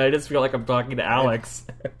part, and I just feel like I'm talking to Alex.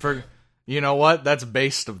 You know what? That's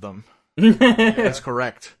based of them. That's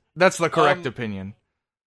correct. That's the correct opinion.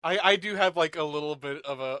 I do have like a little bit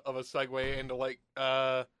of a segue into like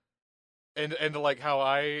into like how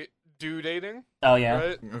I do dating. Oh yeah.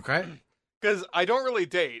 Right? Okay. Because I don't really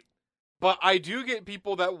date, but I do get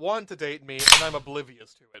people that want to date me, and I'm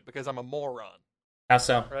oblivious to it because I'm a moron. How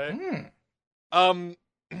so? Right?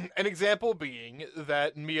 An example being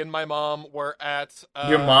that me and my mom were at...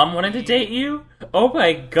 Your mom wanted to date you? Oh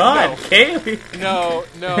my god, No. Kaylee! No,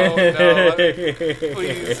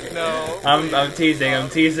 please, no. I'm teasing,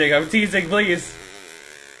 please.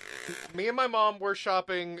 Me and my mom were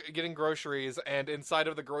shopping, getting groceries, and inside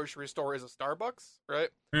of the grocery store is a Starbucks,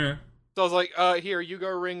 right? Mm. So I was like, here, you go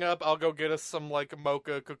ring up, I'll go get us some, like,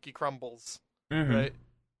 mocha cookie crumbles, Mm-hmm. right?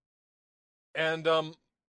 And,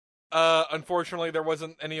 unfortunately, there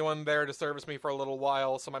wasn't anyone there to service me for a little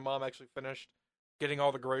while, so my mom actually finished getting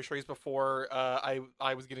all the groceries before I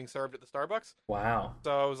was getting served at the Starbucks. Wow.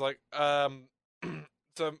 So I was like,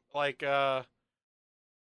 so like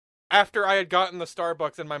after I had gotten the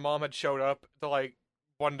Starbucks and my mom had showed up to like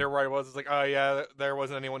wonder where I was, it's like, oh yeah, there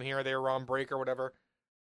wasn't anyone here. They were on break or whatever.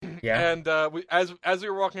 Yeah. And as we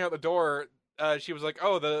were walking out the door, she was like,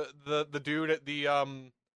 oh, the dude at the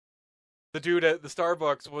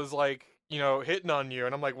Starbucks was like, you know, hitting on you,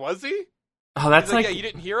 and I'm like, was he? Oh, that's He's like, like yeah, you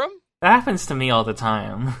didn't hear him? that happens to me all the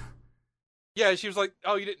time. Yeah, she was like,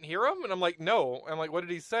 oh, you didn't hear him? And I'm like, no. I'm like, what did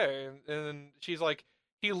he say? And then she's like,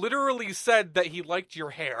 he literally said that he liked your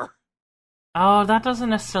hair. Oh, that doesn't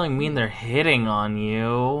necessarily mean they're hitting on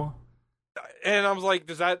you. And I was like,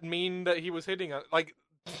 does that mean that he was hitting on, like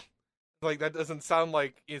that doesn't sound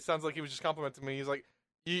like, it sounds like he was just complimenting me. He's like,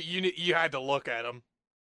 you had to look at him.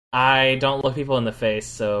 I don't look people in the face,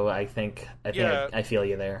 so I think Yeah. I feel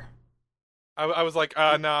you there. I was like,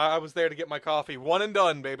 no, I was there to get my coffee. One and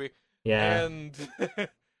done, baby. Yeah. And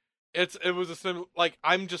it was a like,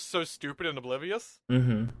 I'm just so stupid and oblivious.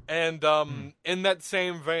 Mm-hmm. And in that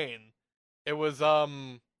same vein, it was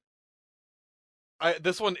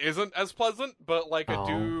this one isn't as pleasant, but like a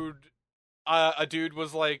dude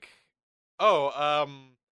was like, oh,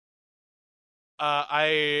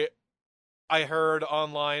 I heard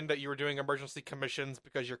online that you were doing emergency commissions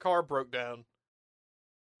because your car broke down.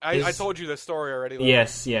 I told you this story already. Though.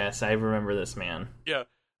 Yes, I remember this man. Yeah.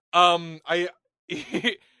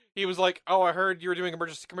 He was like, "Oh, I heard you were doing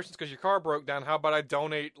emergency commissions because your car broke down. How about I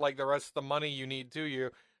donate like the rest of the money you need to you?"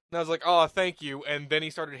 And I was like, "Oh, thank you." And then he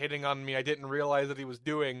started hitting on me. I didn't realize that he was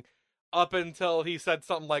doing, up until he said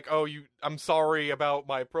something like, "Oh, I'm sorry about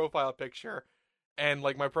my profile picture," and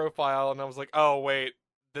like my profile, and I was like, "Oh, wait,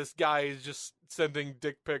 this guy is just sending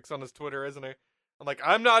dick pics on his Twitter, isn't he?" I'm like,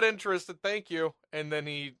 "I'm not interested, thank you." And then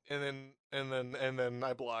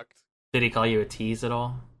I blocked. Did he call you a tease at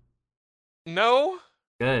all? No.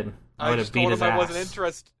 Good. I would have just beat told his him ass. I wasn't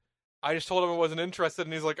interested. I just told him I wasn't interested,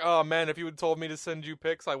 and he's like, "Oh man, if you had told me to send you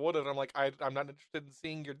pics, I would have." I'm like, "I'm not interested in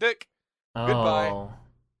seeing your dick. Goodbye." Oh.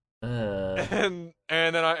 And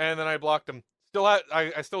then I blocked him.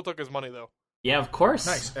 I still took his money though. Yeah, of course.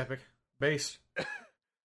 Nice, epic, based.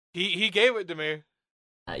 He gave it to me.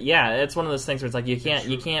 Yeah, it's one of those things where it's like you can't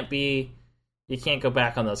go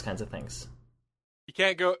back on those kinds of things. You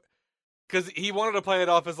can't go, because he wanted to play it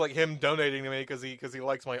off as like him donating to me because he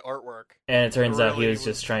likes my artwork. And it turns out he Really was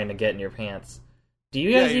just trying to get in your pants. Do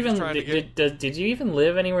you Yeah, guys he was even trying to did you even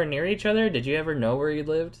live anywhere near each other? Did you ever know where you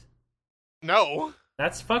lived? No.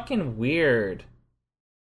 That's fucking weird.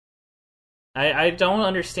 I don't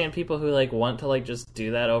understand people who like want to like just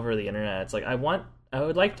do that over the internet. It's like I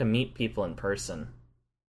would like to meet people in person.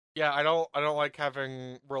 Yeah, I don't like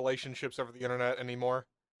having relationships over the internet anymore.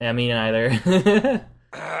 Yeah, me neither.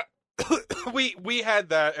 We had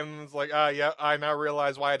that, and it's like, yeah, I now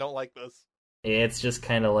realize why I don't like this. It's just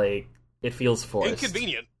kind of like it feels forced.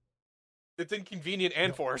 Inconvenient. It's inconvenient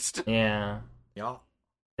and forced. Yeah. Yeah.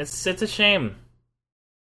 It's a shame.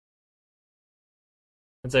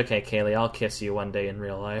 It's okay, Kaylee. I'll kiss you one day in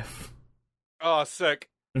real life. Oh, sick.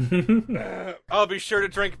 I'll be sure to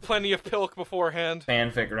drink plenty of pilk beforehand.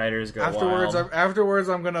 Fanfic writers go Afterwards, wild. afterwards,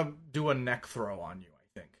 I'm gonna do a neck throw on you.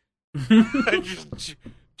 I think. Just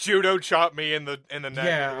judo chop me in the neck.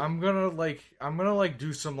 Yeah, dude. I'm gonna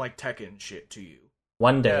do some like Tekken shit to you.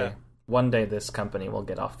 One day, this company will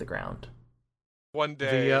get off the ground. One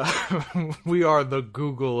day. We are the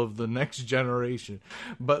Google of the next generation.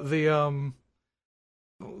 But the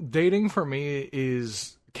dating for me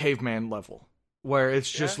is caveman level, where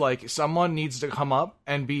it's just like someone needs to come up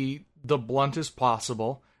and be the bluntest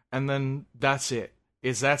possible, and then that's it.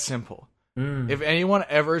 It's that simple. If anyone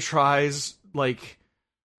ever tries like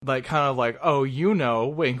kind of like, oh,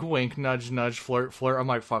 wink wink, nudge nudge, flirt flirt, I'm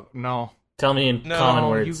like, fuck no. Tell me in common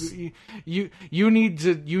words. You need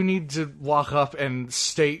to walk up and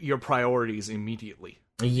state your priorities immediately.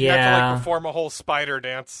 Yeah. You have to like perform a whole spider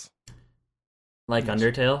dance. Like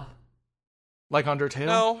Undertale? Like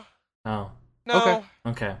Undertale? Oh. No.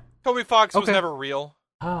 Okay. Toby Fox was Okay. never real.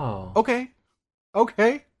 Oh. Okay.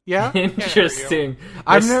 Yeah. Interesting.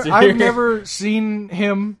 I've never seen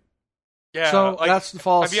him. Yeah. So like, that's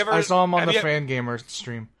false. have you ever- I saw him on have the you- Fangamer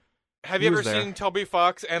stream. Have He you ever was there. seen Toby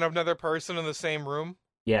Fox and another person in the same room?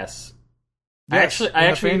 Yes. Yes, in the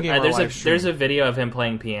Fangamer live stream. there's a video of him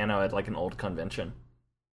playing piano at like an old convention.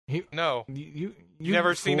 No. You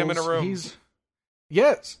never seen him in a room?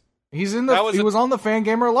 Yes. He's in the. That was he was on the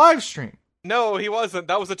Fangamer live stream. No, he wasn't.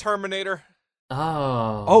 That was a Terminator.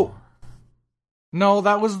 Oh. No,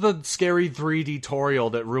 that was the scary 3D tutorial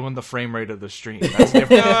that ruined the frame rate of the stream. That's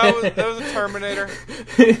different. No, that was a Terminator.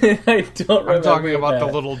 I don't remember. I'm talking about that.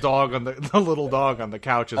 the little dog on the little dog on the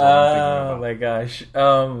couch. Is what I'm thinking Oh about. my gosh.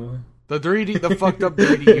 The fucked up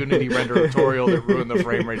 3D Unity render tutorial that ruined the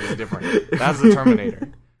frame rate is different. That's the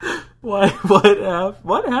Terminator. What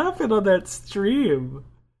happened on that stream?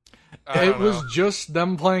 It was just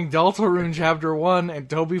them playing Deltarune Chapter 1, and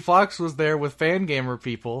Toby Fox was there with Fangamer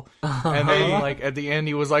people. And then, like, at the end,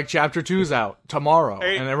 he was like, Chapter 2's out tomorrow.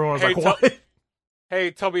 Hey- and everyone was hey, like, what?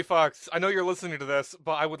 Hey, Toby Fox, I know you're listening to this,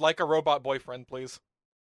 but I would like a robot boyfriend, please.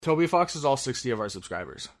 Toby Fox is all 60 of our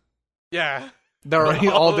subscribers. Yeah. They're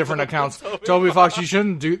all different accounts. Toby Toby Fox, you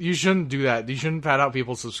shouldn't do that. You shouldn't pat out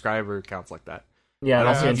people's subscriber accounts like that. Yeah, I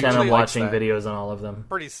don't Yeah, see he intent on usually likes watching that. videos on all of them.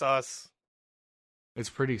 Pretty sus. It's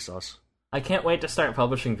pretty sus. I can't wait to start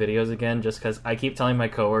publishing videos again just because I keep telling my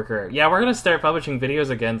coworker, yeah, we're going to start publishing videos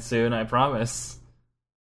again soon, I promise.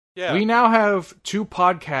 Yeah. We now have 2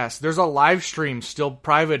 podcasts. There's a live stream still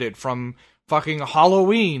privated from fucking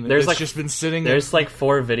Halloween. There's It's like- just been sitting. There's like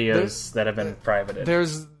 4 videos that have been privated.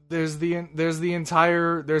 There's the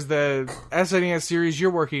entire SNES series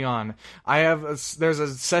you're working on. There's a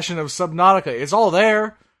session of Subnautica. It's all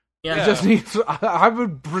there. Yeah. It just needs.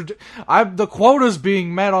 The quota's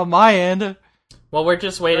being met on my end. Well, we're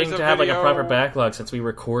just waiting There's to a have like a video- proper backlog since we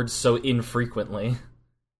record so infrequently.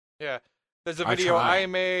 Yeah. There's a video I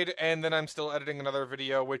made, and then I'm still editing another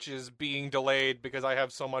video, which is being delayed because I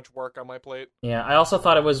have so much work on my plate. Yeah, I also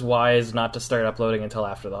thought it was wise not to start uploading until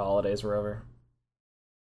after the holidays were over.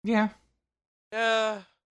 Yeah. Yeah.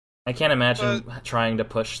 I can't imagine trying to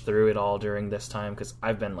push through it all during this time, because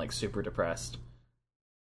I've been, like, super depressed.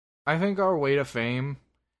 I think our way to fame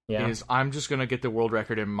Yeah. is I'm just going to get the world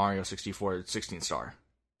record in Mario 64 16 star.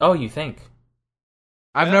 Oh, you think?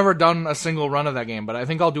 I've never done a single run of that game, but I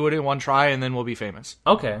think I'll do it in one try and then we'll be famous.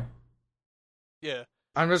 Okay. Yeah.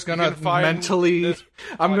 I'm just gonna mentally...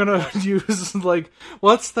 I'm gonna use, like...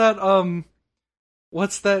 What's that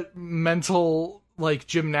mental, like,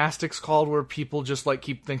 gymnastics called where people just, like,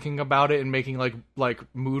 keep thinking about it and making, like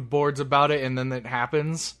mood boards about it and then it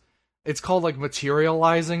happens? It's called, like,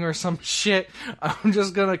 materializing or some shit. I'm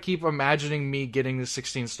just gonna keep imagining me getting the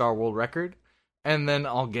 16-star world record, and then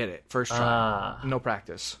I'll get it first try. No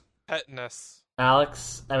practice. Petness.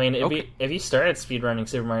 Alex, I mean, if you started speedrunning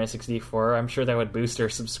Super Mario 64, I'm sure that would boost our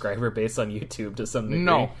subscriber base on YouTube to some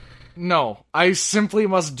degree. No. I simply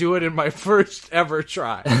must do it in my first ever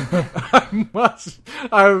try. I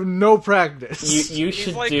have no practice. You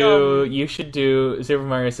should do Super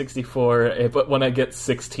Mario 64, but when I get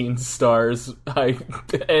 16 stars, I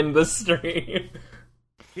end the stream.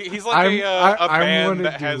 He's like a band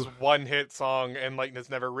that has one hit song and like has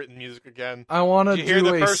never written music again. I want to do hear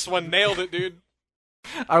the first one, nailed it, dude.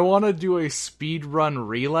 I want to do a speedrun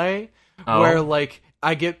relay where like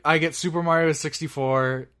I get Super Mario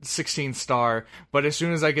 64 16 star, but as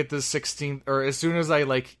soon as I get the 16th, or as soon as I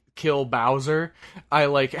like kill Bowser, I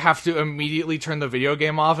like have to immediately turn the video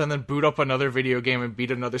game off and then boot up another video game and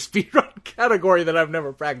beat another speedrun category that I've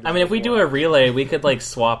never practiced. I mean, if we do a relay, we could like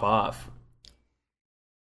swap off.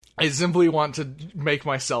 I simply want to make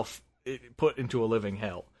myself put into a living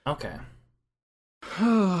hell. Okay.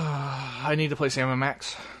 I need to play Sam &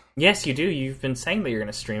 Max. Yes, you do. You've been saying that you're going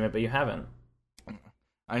to stream it, but you haven't.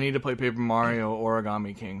 I need to play Paper Mario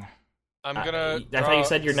Origami King. I'm gonna. I thought you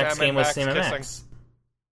said your next game was Sam & Max.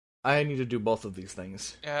 I need to do both of these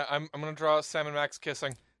things. Yeah, I'm gonna draw Sam & Max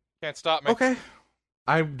kissing. Can't stop me. Okay.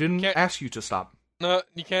 I didn't ask you to stop. No,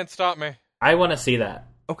 you can't stop me. I want to see that.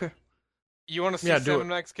 Okay. You want to see Sam &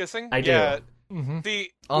 Max kissing? I do. Yeah. Mm-hmm. See,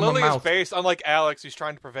 Lily is based, unlike Alex, who's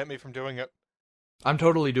trying to prevent me from doing it. I'm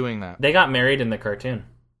totally doing that. They got married in the cartoon.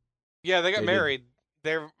 Yeah, they got married.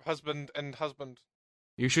 They're husband and husband.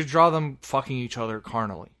 You should draw them fucking each other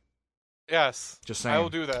carnally. Yes. Just saying. I will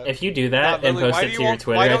do that. If you do that and post it to your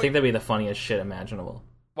Twitter, I think that'd be the funniest shit imaginable.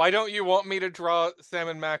 Why don't you want me to draw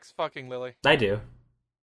Sam & Max fucking Lily? I do.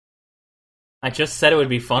 I just said it would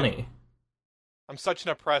be funny. I'm such an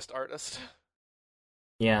oppressed artist.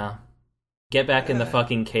 Yeah. Get back in the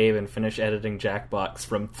fucking cave and finish editing Jackbox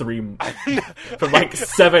from like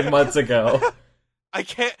 7 months ago. I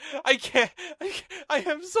can't. I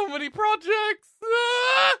have so many projects.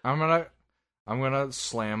 I'm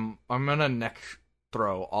gonna neck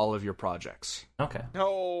throw all of your projects. Okay.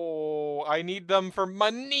 No, I need them for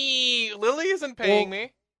money. Lily isn't paying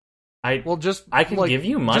me. I can give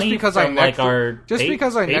you money just because from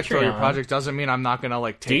because I neck throw your Patreon. project doesn't mean I'm not gonna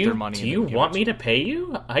take their money. Do you want me to pay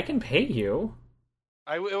you? I can pay you.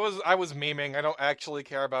 I was memeing. I don't actually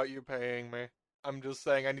care about you paying me. I'm just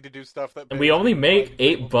saying I need to do stuff that. We only make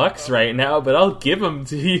 $8 right now, but I'll give them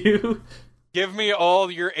to you. Give me all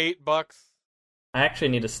your $8. I actually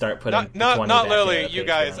need to start putting not Lily. You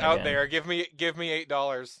guys out there, give me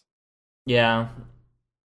 $8. Yeah.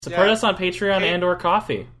 Support us on Patreon and/or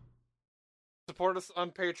coffee. Support us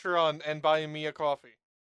on Patreon and buy me a coffee.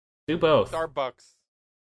 Do both. Starbucks?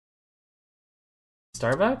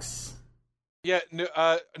 Yeah,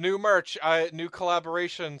 new merch, new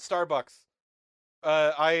collaboration, Starbucks.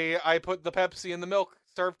 I put the Pepsi in the milk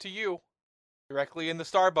served to you directly in the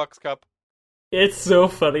Starbucks cup. It's so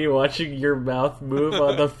funny watching your mouth move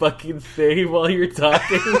on the fucking thing while you're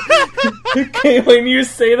talking. Okay, when you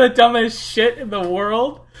say the dumbest shit in the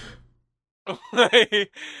world.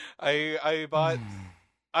 I bought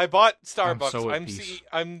Starbucks.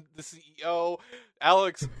 I'm the CEO.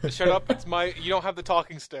 Alex, shut up. You don't have the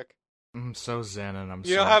talking stick. I'm so zen and I'm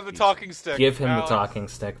You don't have the talking stick. Give him Alex. the talking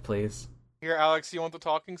stick, please. Here, Alex, you want the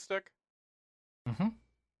talking stick? Mm-hmm.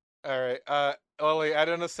 Alright, Lily, add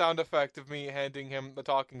in a sound effect of me handing him the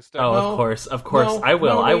talking stick. Oh, No, of course. no, I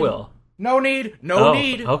will. no I need. will. No need. No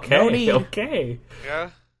need. Okay. No need. Okay. Yeah?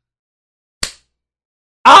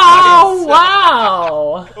 Oh,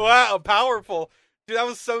 wow! Wow, powerful. Dude, that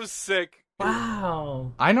was so sick.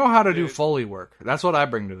 Wow. I know how to do Foley work. That's what I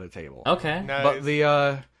bring to the table. Okay. Nice. But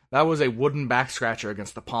that was a wooden back scratcher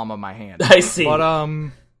against the palm of my hand. I see. But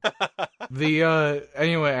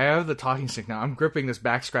Anyway, I have the talking stick now. I'm gripping this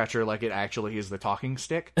back scratcher like it actually is the talking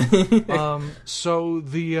stick. So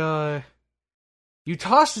you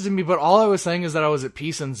tossed it to me, but all I was saying is that I was at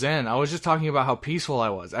peace and zen. I was just talking about how peaceful I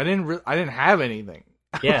was. I didn't have anything.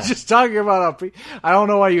 Yeah. I was just talking about how I don't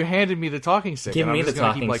know why you handed me the talking stick. Give and me I'm the just gonna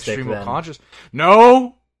talking keep, like, stick, stream then. of conscious.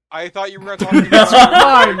 No! I thought you were going to talk It's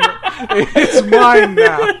about. mine! It's mine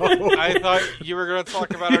now! I thought you were going to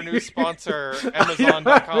talk about our new sponsor,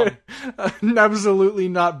 Amazon.com. Absolutely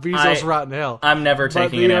not Bezos rotten hell. I'm never But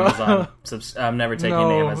taking the, an Amazon. I'm never taking an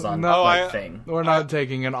no, Amazon no. thing. We're not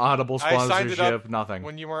taking an Audible I signed it sponsorship, up nothing.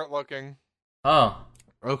 when you weren't looking. Oh.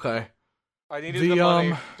 Okay. I needed the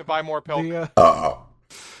money to buy more pilk.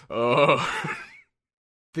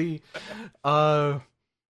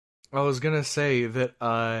 I was gonna say that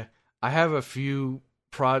I have a few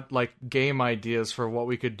game ideas for what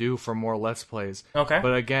we could do for more Let's Plays. Okay.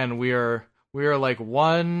 But again, we are like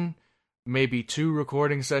 1, maybe 2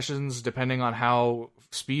 recording sessions, depending on how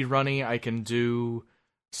speedrunny I can do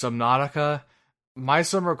Subnautica. My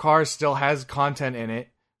Summer Car still has content in it.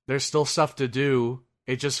 There's still stuff to do.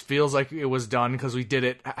 It just feels like it was done because we did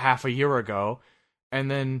it half a year ago. And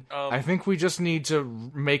then I think we just need to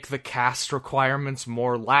make the cast requirements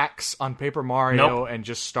more lax on Paper Mario and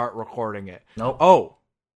just start recording it. Nope. Oh.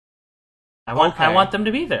 I want them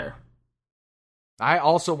to be there. I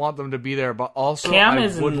also want them to be there, but also Cam I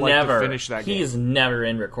is would never, like to finish that game. He's never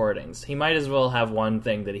in recordings. He might as well have one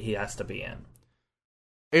thing that he has to be in.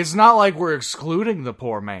 It's not like we're excluding the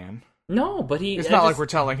poor man. No, but It's not like we're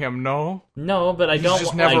telling him no. No, but I He's don't.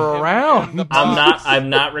 just never around. I'm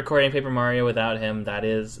not recording Paper Mario without him. That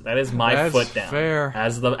is my That's foot down. fair.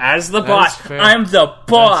 As the boss. fair. I'm the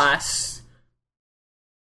boss.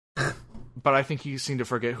 But I think you seem to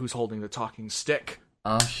forget who's holding the talking stick.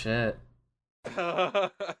 Oh shit!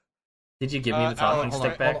 Did you give me the talking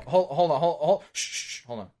stick back? Hold on. Shh,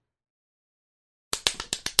 hold on.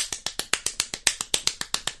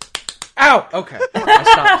 Ow! Okay. I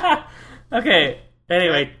stopped. Okay.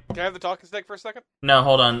 Anyway. Can I have the talking stick for a second? No,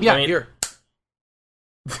 hold on. Yeah, here.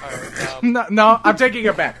 Alright, No, I'm taking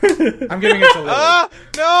it back. I'm giving it to Lily.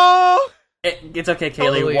 No! It's okay,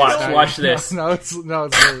 Kaylee. Lily, Watch this. No, it's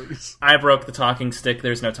Lily's. I broke the talking stick.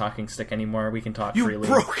 There's no talking stick anymore. We can talk You freely.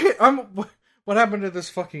 broke it. What happened to this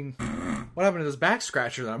fucking? What happened to this back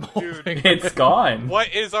scratcher that I'm holding? It's gone.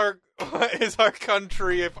 What is our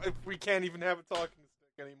country if we can't even have a talking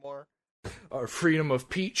stick anymore? Our freedom of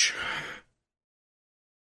peach.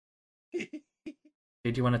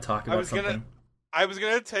 Did you want to talk about something? I was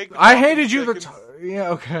gonna take. I handed you the. Yeah.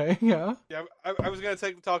 Okay. Yeah. Yeah. I was gonna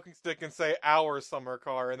take the talking stick and say our summer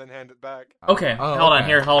car and then hand it back. Okay. Oh, hold okay. on.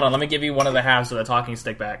 Here. Hold on. Let me give you one of the halves of the talking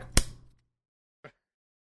stick back.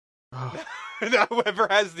 Oh. Now whoever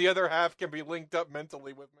has the other half can be linked up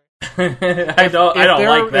mentally with me. I don't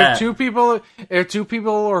like that. If two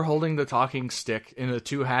people are holding the talking stick in the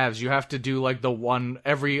two halves, you have to do like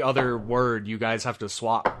every other word you guys have to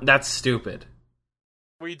swap. That's stupid.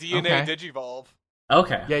 We DNA digivolve.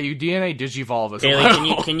 Okay. Yeah, you DNA digivolve as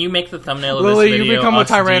Kaylee, well. can you make the thumbnail of Lily, this video? you become a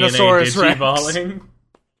us Tyrannosaurus DNA Rex. digivolving?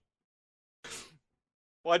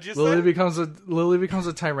 What'd you say? Lily becomes a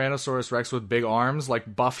Tyrannosaurus Rex with big arms,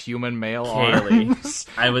 like buff human male Kaylee, arms.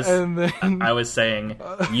 I was saying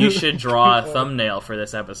you should draw a thumbnail for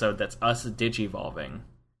this episode that's us digivolving.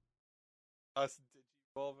 Us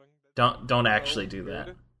digivolving. Don't actually do that.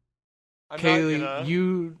 Kaylee,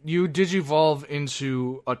 you digivolve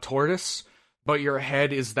into a tortoise, but your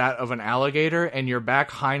head is that of an alligator, and your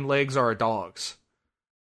back hind legs are a dog's.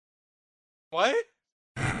 What?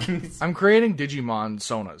 I'm creating Digimon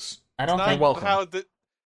Sonas. I don't think welcome.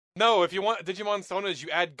 No, if you want Digimon Sonas, you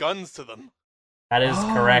add guns to them. that is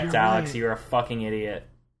correct, you're Alex. right. You're a fucking idiot.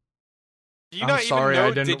 Do you not sorry, even I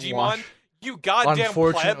know didn't Digimon? watch. You goddamn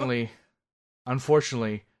pleb.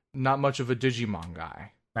 Unfortunately, not much of a Digimon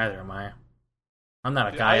guy. Neither am I. I'm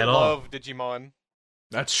not a guy at I all. love Digimon.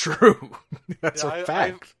 That's true. That's Yeah, a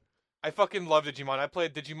fact. I fucking love Digimon. I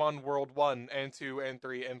played Digimon World 1 and 2 and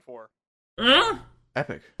 3 and 4.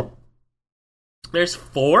 Epic. There's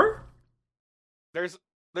 4? There's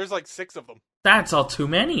like 6 of them. That's all too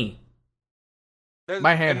many.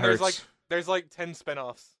 My hand hurts. There's like 10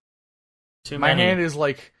 spin-offs. Too My many. hand is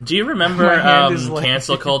like. Do you remember My hand is like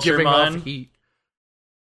cancel culture giving off mon? heat.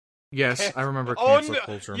 Yes, I remember Oh, cancel no,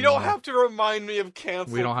 culture. you don't Mon. have to remind me of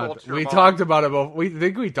cancel We don't have. culture. We Mon. talked about it. We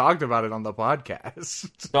think we talked about it on the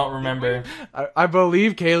podcast. Don't remember. I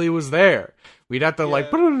believe Kaylee was there. We'd have to like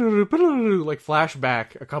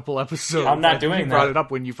flashback a couple episodes. I'm not I think doing you brought that. it up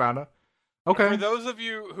when you found out. Okay. For those of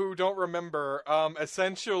you who don't remember,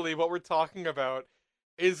 essentially what we're talking about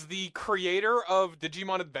is the creator of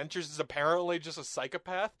Digimon Adventures is apparently just a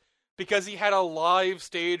psychopath because he had a live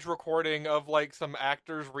stage recording of like some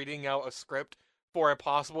actors reading out a script for a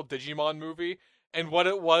possible Digimon movie, and what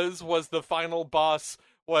it was the final boss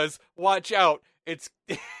was, watch out, it's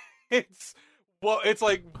it's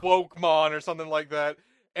like Wokemon or something like that,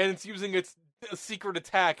 and it's using its secret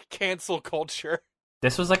attack, cancel culture.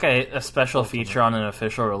 This was like a special feature on an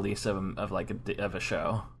official release of a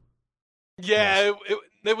show. Yeah,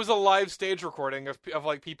 it was a live stage recording of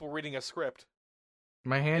like people reading a script.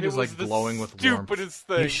 My hand is like glowing with warmth. Stupidest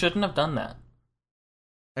thing. You shouldn't have done that.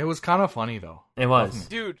 It was kind of funny though. It was.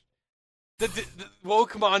 Dude, the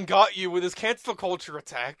Wokemon got you with his cancel culture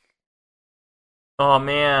attack. Oh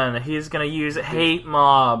man, he's gonna use hate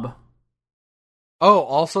mob. Oh,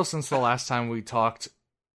 also, since the last time we talked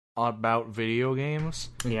about video games,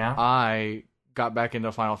 yeah, I got back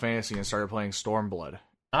into Final Fantasy and started playing Stormblood.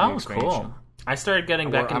 Oh, cool. I started getting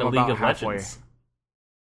back into League of Legends.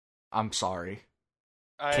 I'm sorry.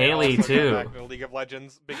 Kaylee, too. Back into League of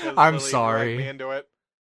Legends because I'm Lily sorry. dragged me into it.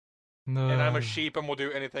 No. And I'm a sheep and will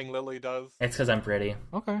do anything Lily does. It's because I'm pretty.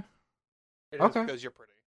 Okay. It is because you're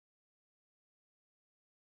pretty.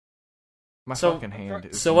 My fucking hand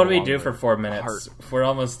is So what do we do for 4 minutes? We're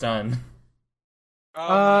almost done.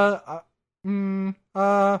 Ha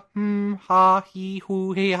he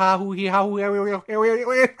hoo he ha hoo he ha hoo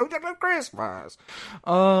Christmas.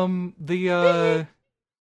 Oh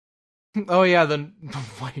yeah, the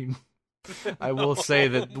Wayne. I will say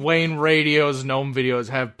that Wayne Radio's Gnome videos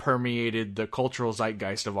have permeated the cultural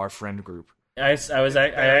zeitgeist of our friend group. I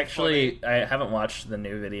haven't watched the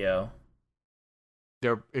new video.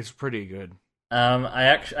 It's pretty good.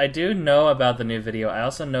 I do know about the new video. I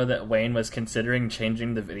also know that Wayne was considering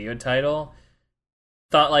changing the video title.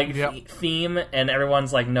 Thought like theme, and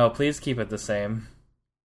everyone's like, no, please keep it the same.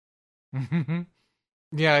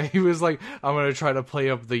 Yeah, he was like, I'm gonna try to play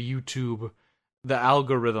up the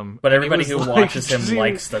algorithm. But everybody who watches him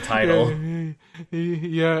likes the title.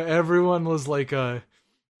 Yeah, everyone was like,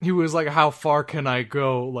 he was like, how far can I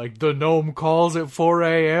go? Like, the gnome calls at 4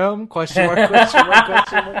 a.m.? Question mark, question mark,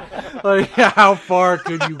 question mark. Like, how far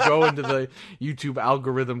could you go into the YouTube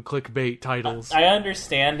algorithm clickbait titles? I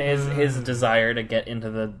understand his desire to get into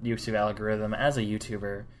the YouTube algorithm as a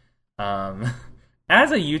YouTuber.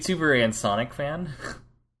 As a YouTuber and Sonic fan.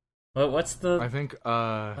 What's the... I think,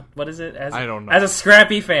 what is it? I don't know. As a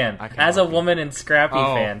Scrappy fan. As a woman and Scrappy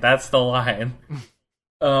fan. That's the line.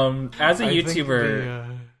 As a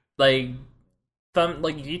YouTuber... Like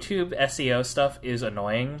YouTube SEO stuff is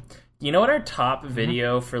annoying. You know what our top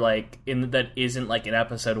video for that isn't like an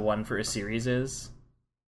episode 1 for a series is?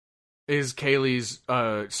 Is Kaylee's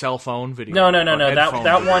cell phone video? No.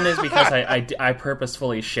 That one is because I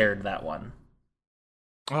purposefully shared that one.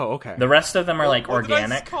 Oh, okay. The rest of them are like what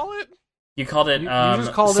organic. Did I call it? You called it. You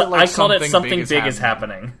just called it like I called it something big is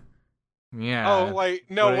happening. Yeah. Oh, like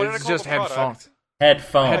no. What did I call just the headphone. product?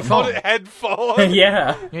 Headphone. I called it headphone.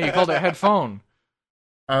 Yeah. Yeah, you called it headphone.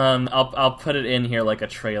 I'll put it in here like a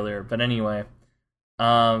trailer. But anyway,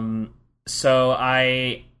 so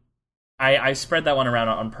I spread that one around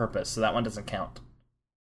on purpose, so that one doesn't count.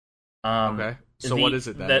 Okay. So what is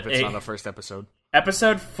it then? If it's not the first episode.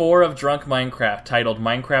 Episode 4 of Drunk Minecraft, titled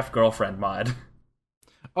Minecraft Girlfriend Mod.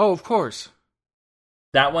 Oh, of course.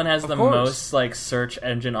 That one has the most search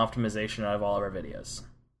engine optimization out of all of our videos.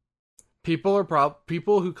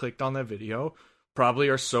 People who clicked on that video probably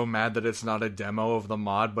are so mad that it's not a demo of the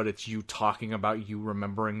mod, but it's you talking about you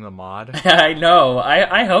remembering the mod. I know.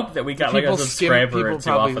 I hope that we got a subscriber or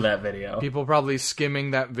two off of that video. People probably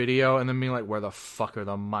skimming that video and then being like, where the fuck are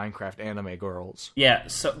the Minecraft anime girls? Yeah,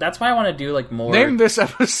 so that's why I want to do more... Name this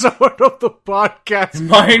episode of the podcast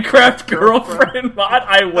Minecraft Girlfriend Mod?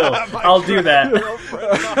 I will. I'll do that.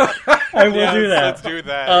 I will do that. Let's do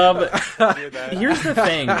that. Here's the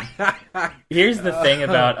thing. Here's the thing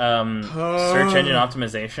about search engine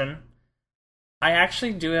optimization. I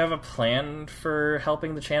actually do have a plan for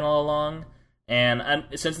helping the channel along, and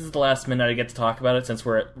since it's the last minute, I get to talk about it. Since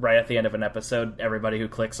we're right at the end of an episode, everybody who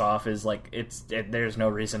clicks off is there's no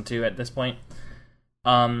reason to at this point.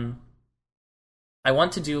 I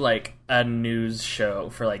want to do a news show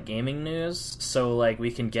for gaming news, so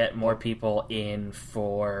we can get more people in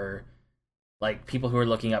for people who are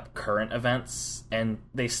looking up current events, and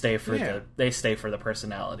they stay for the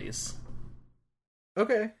personalities.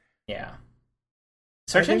 Okay. Yeah.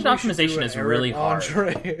 Search engine optimization is really hard.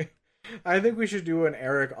 I think we should do an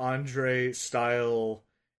Eric Andre style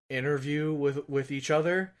interview with each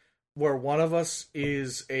other, where one of us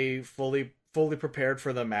is a fully prepared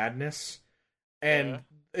for the madness, and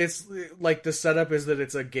it's the setup is that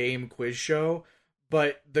it's a game quiz show,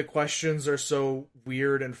 but the questions are so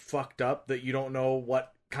weird and fucked up that you don't know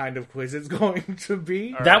what kind of quiz it's going to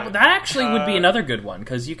be. All That right. that actually would be another good one,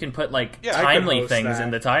 because you can put like Yeah, I could timely host things that. in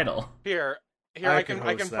the title. Here, I I can can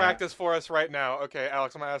host that. practice for us right now. Okay,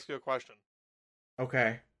 Alex, I'm gonna ask you a question.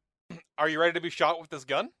 Okay. Are you ready to be shot with this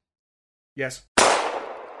gun? Yes.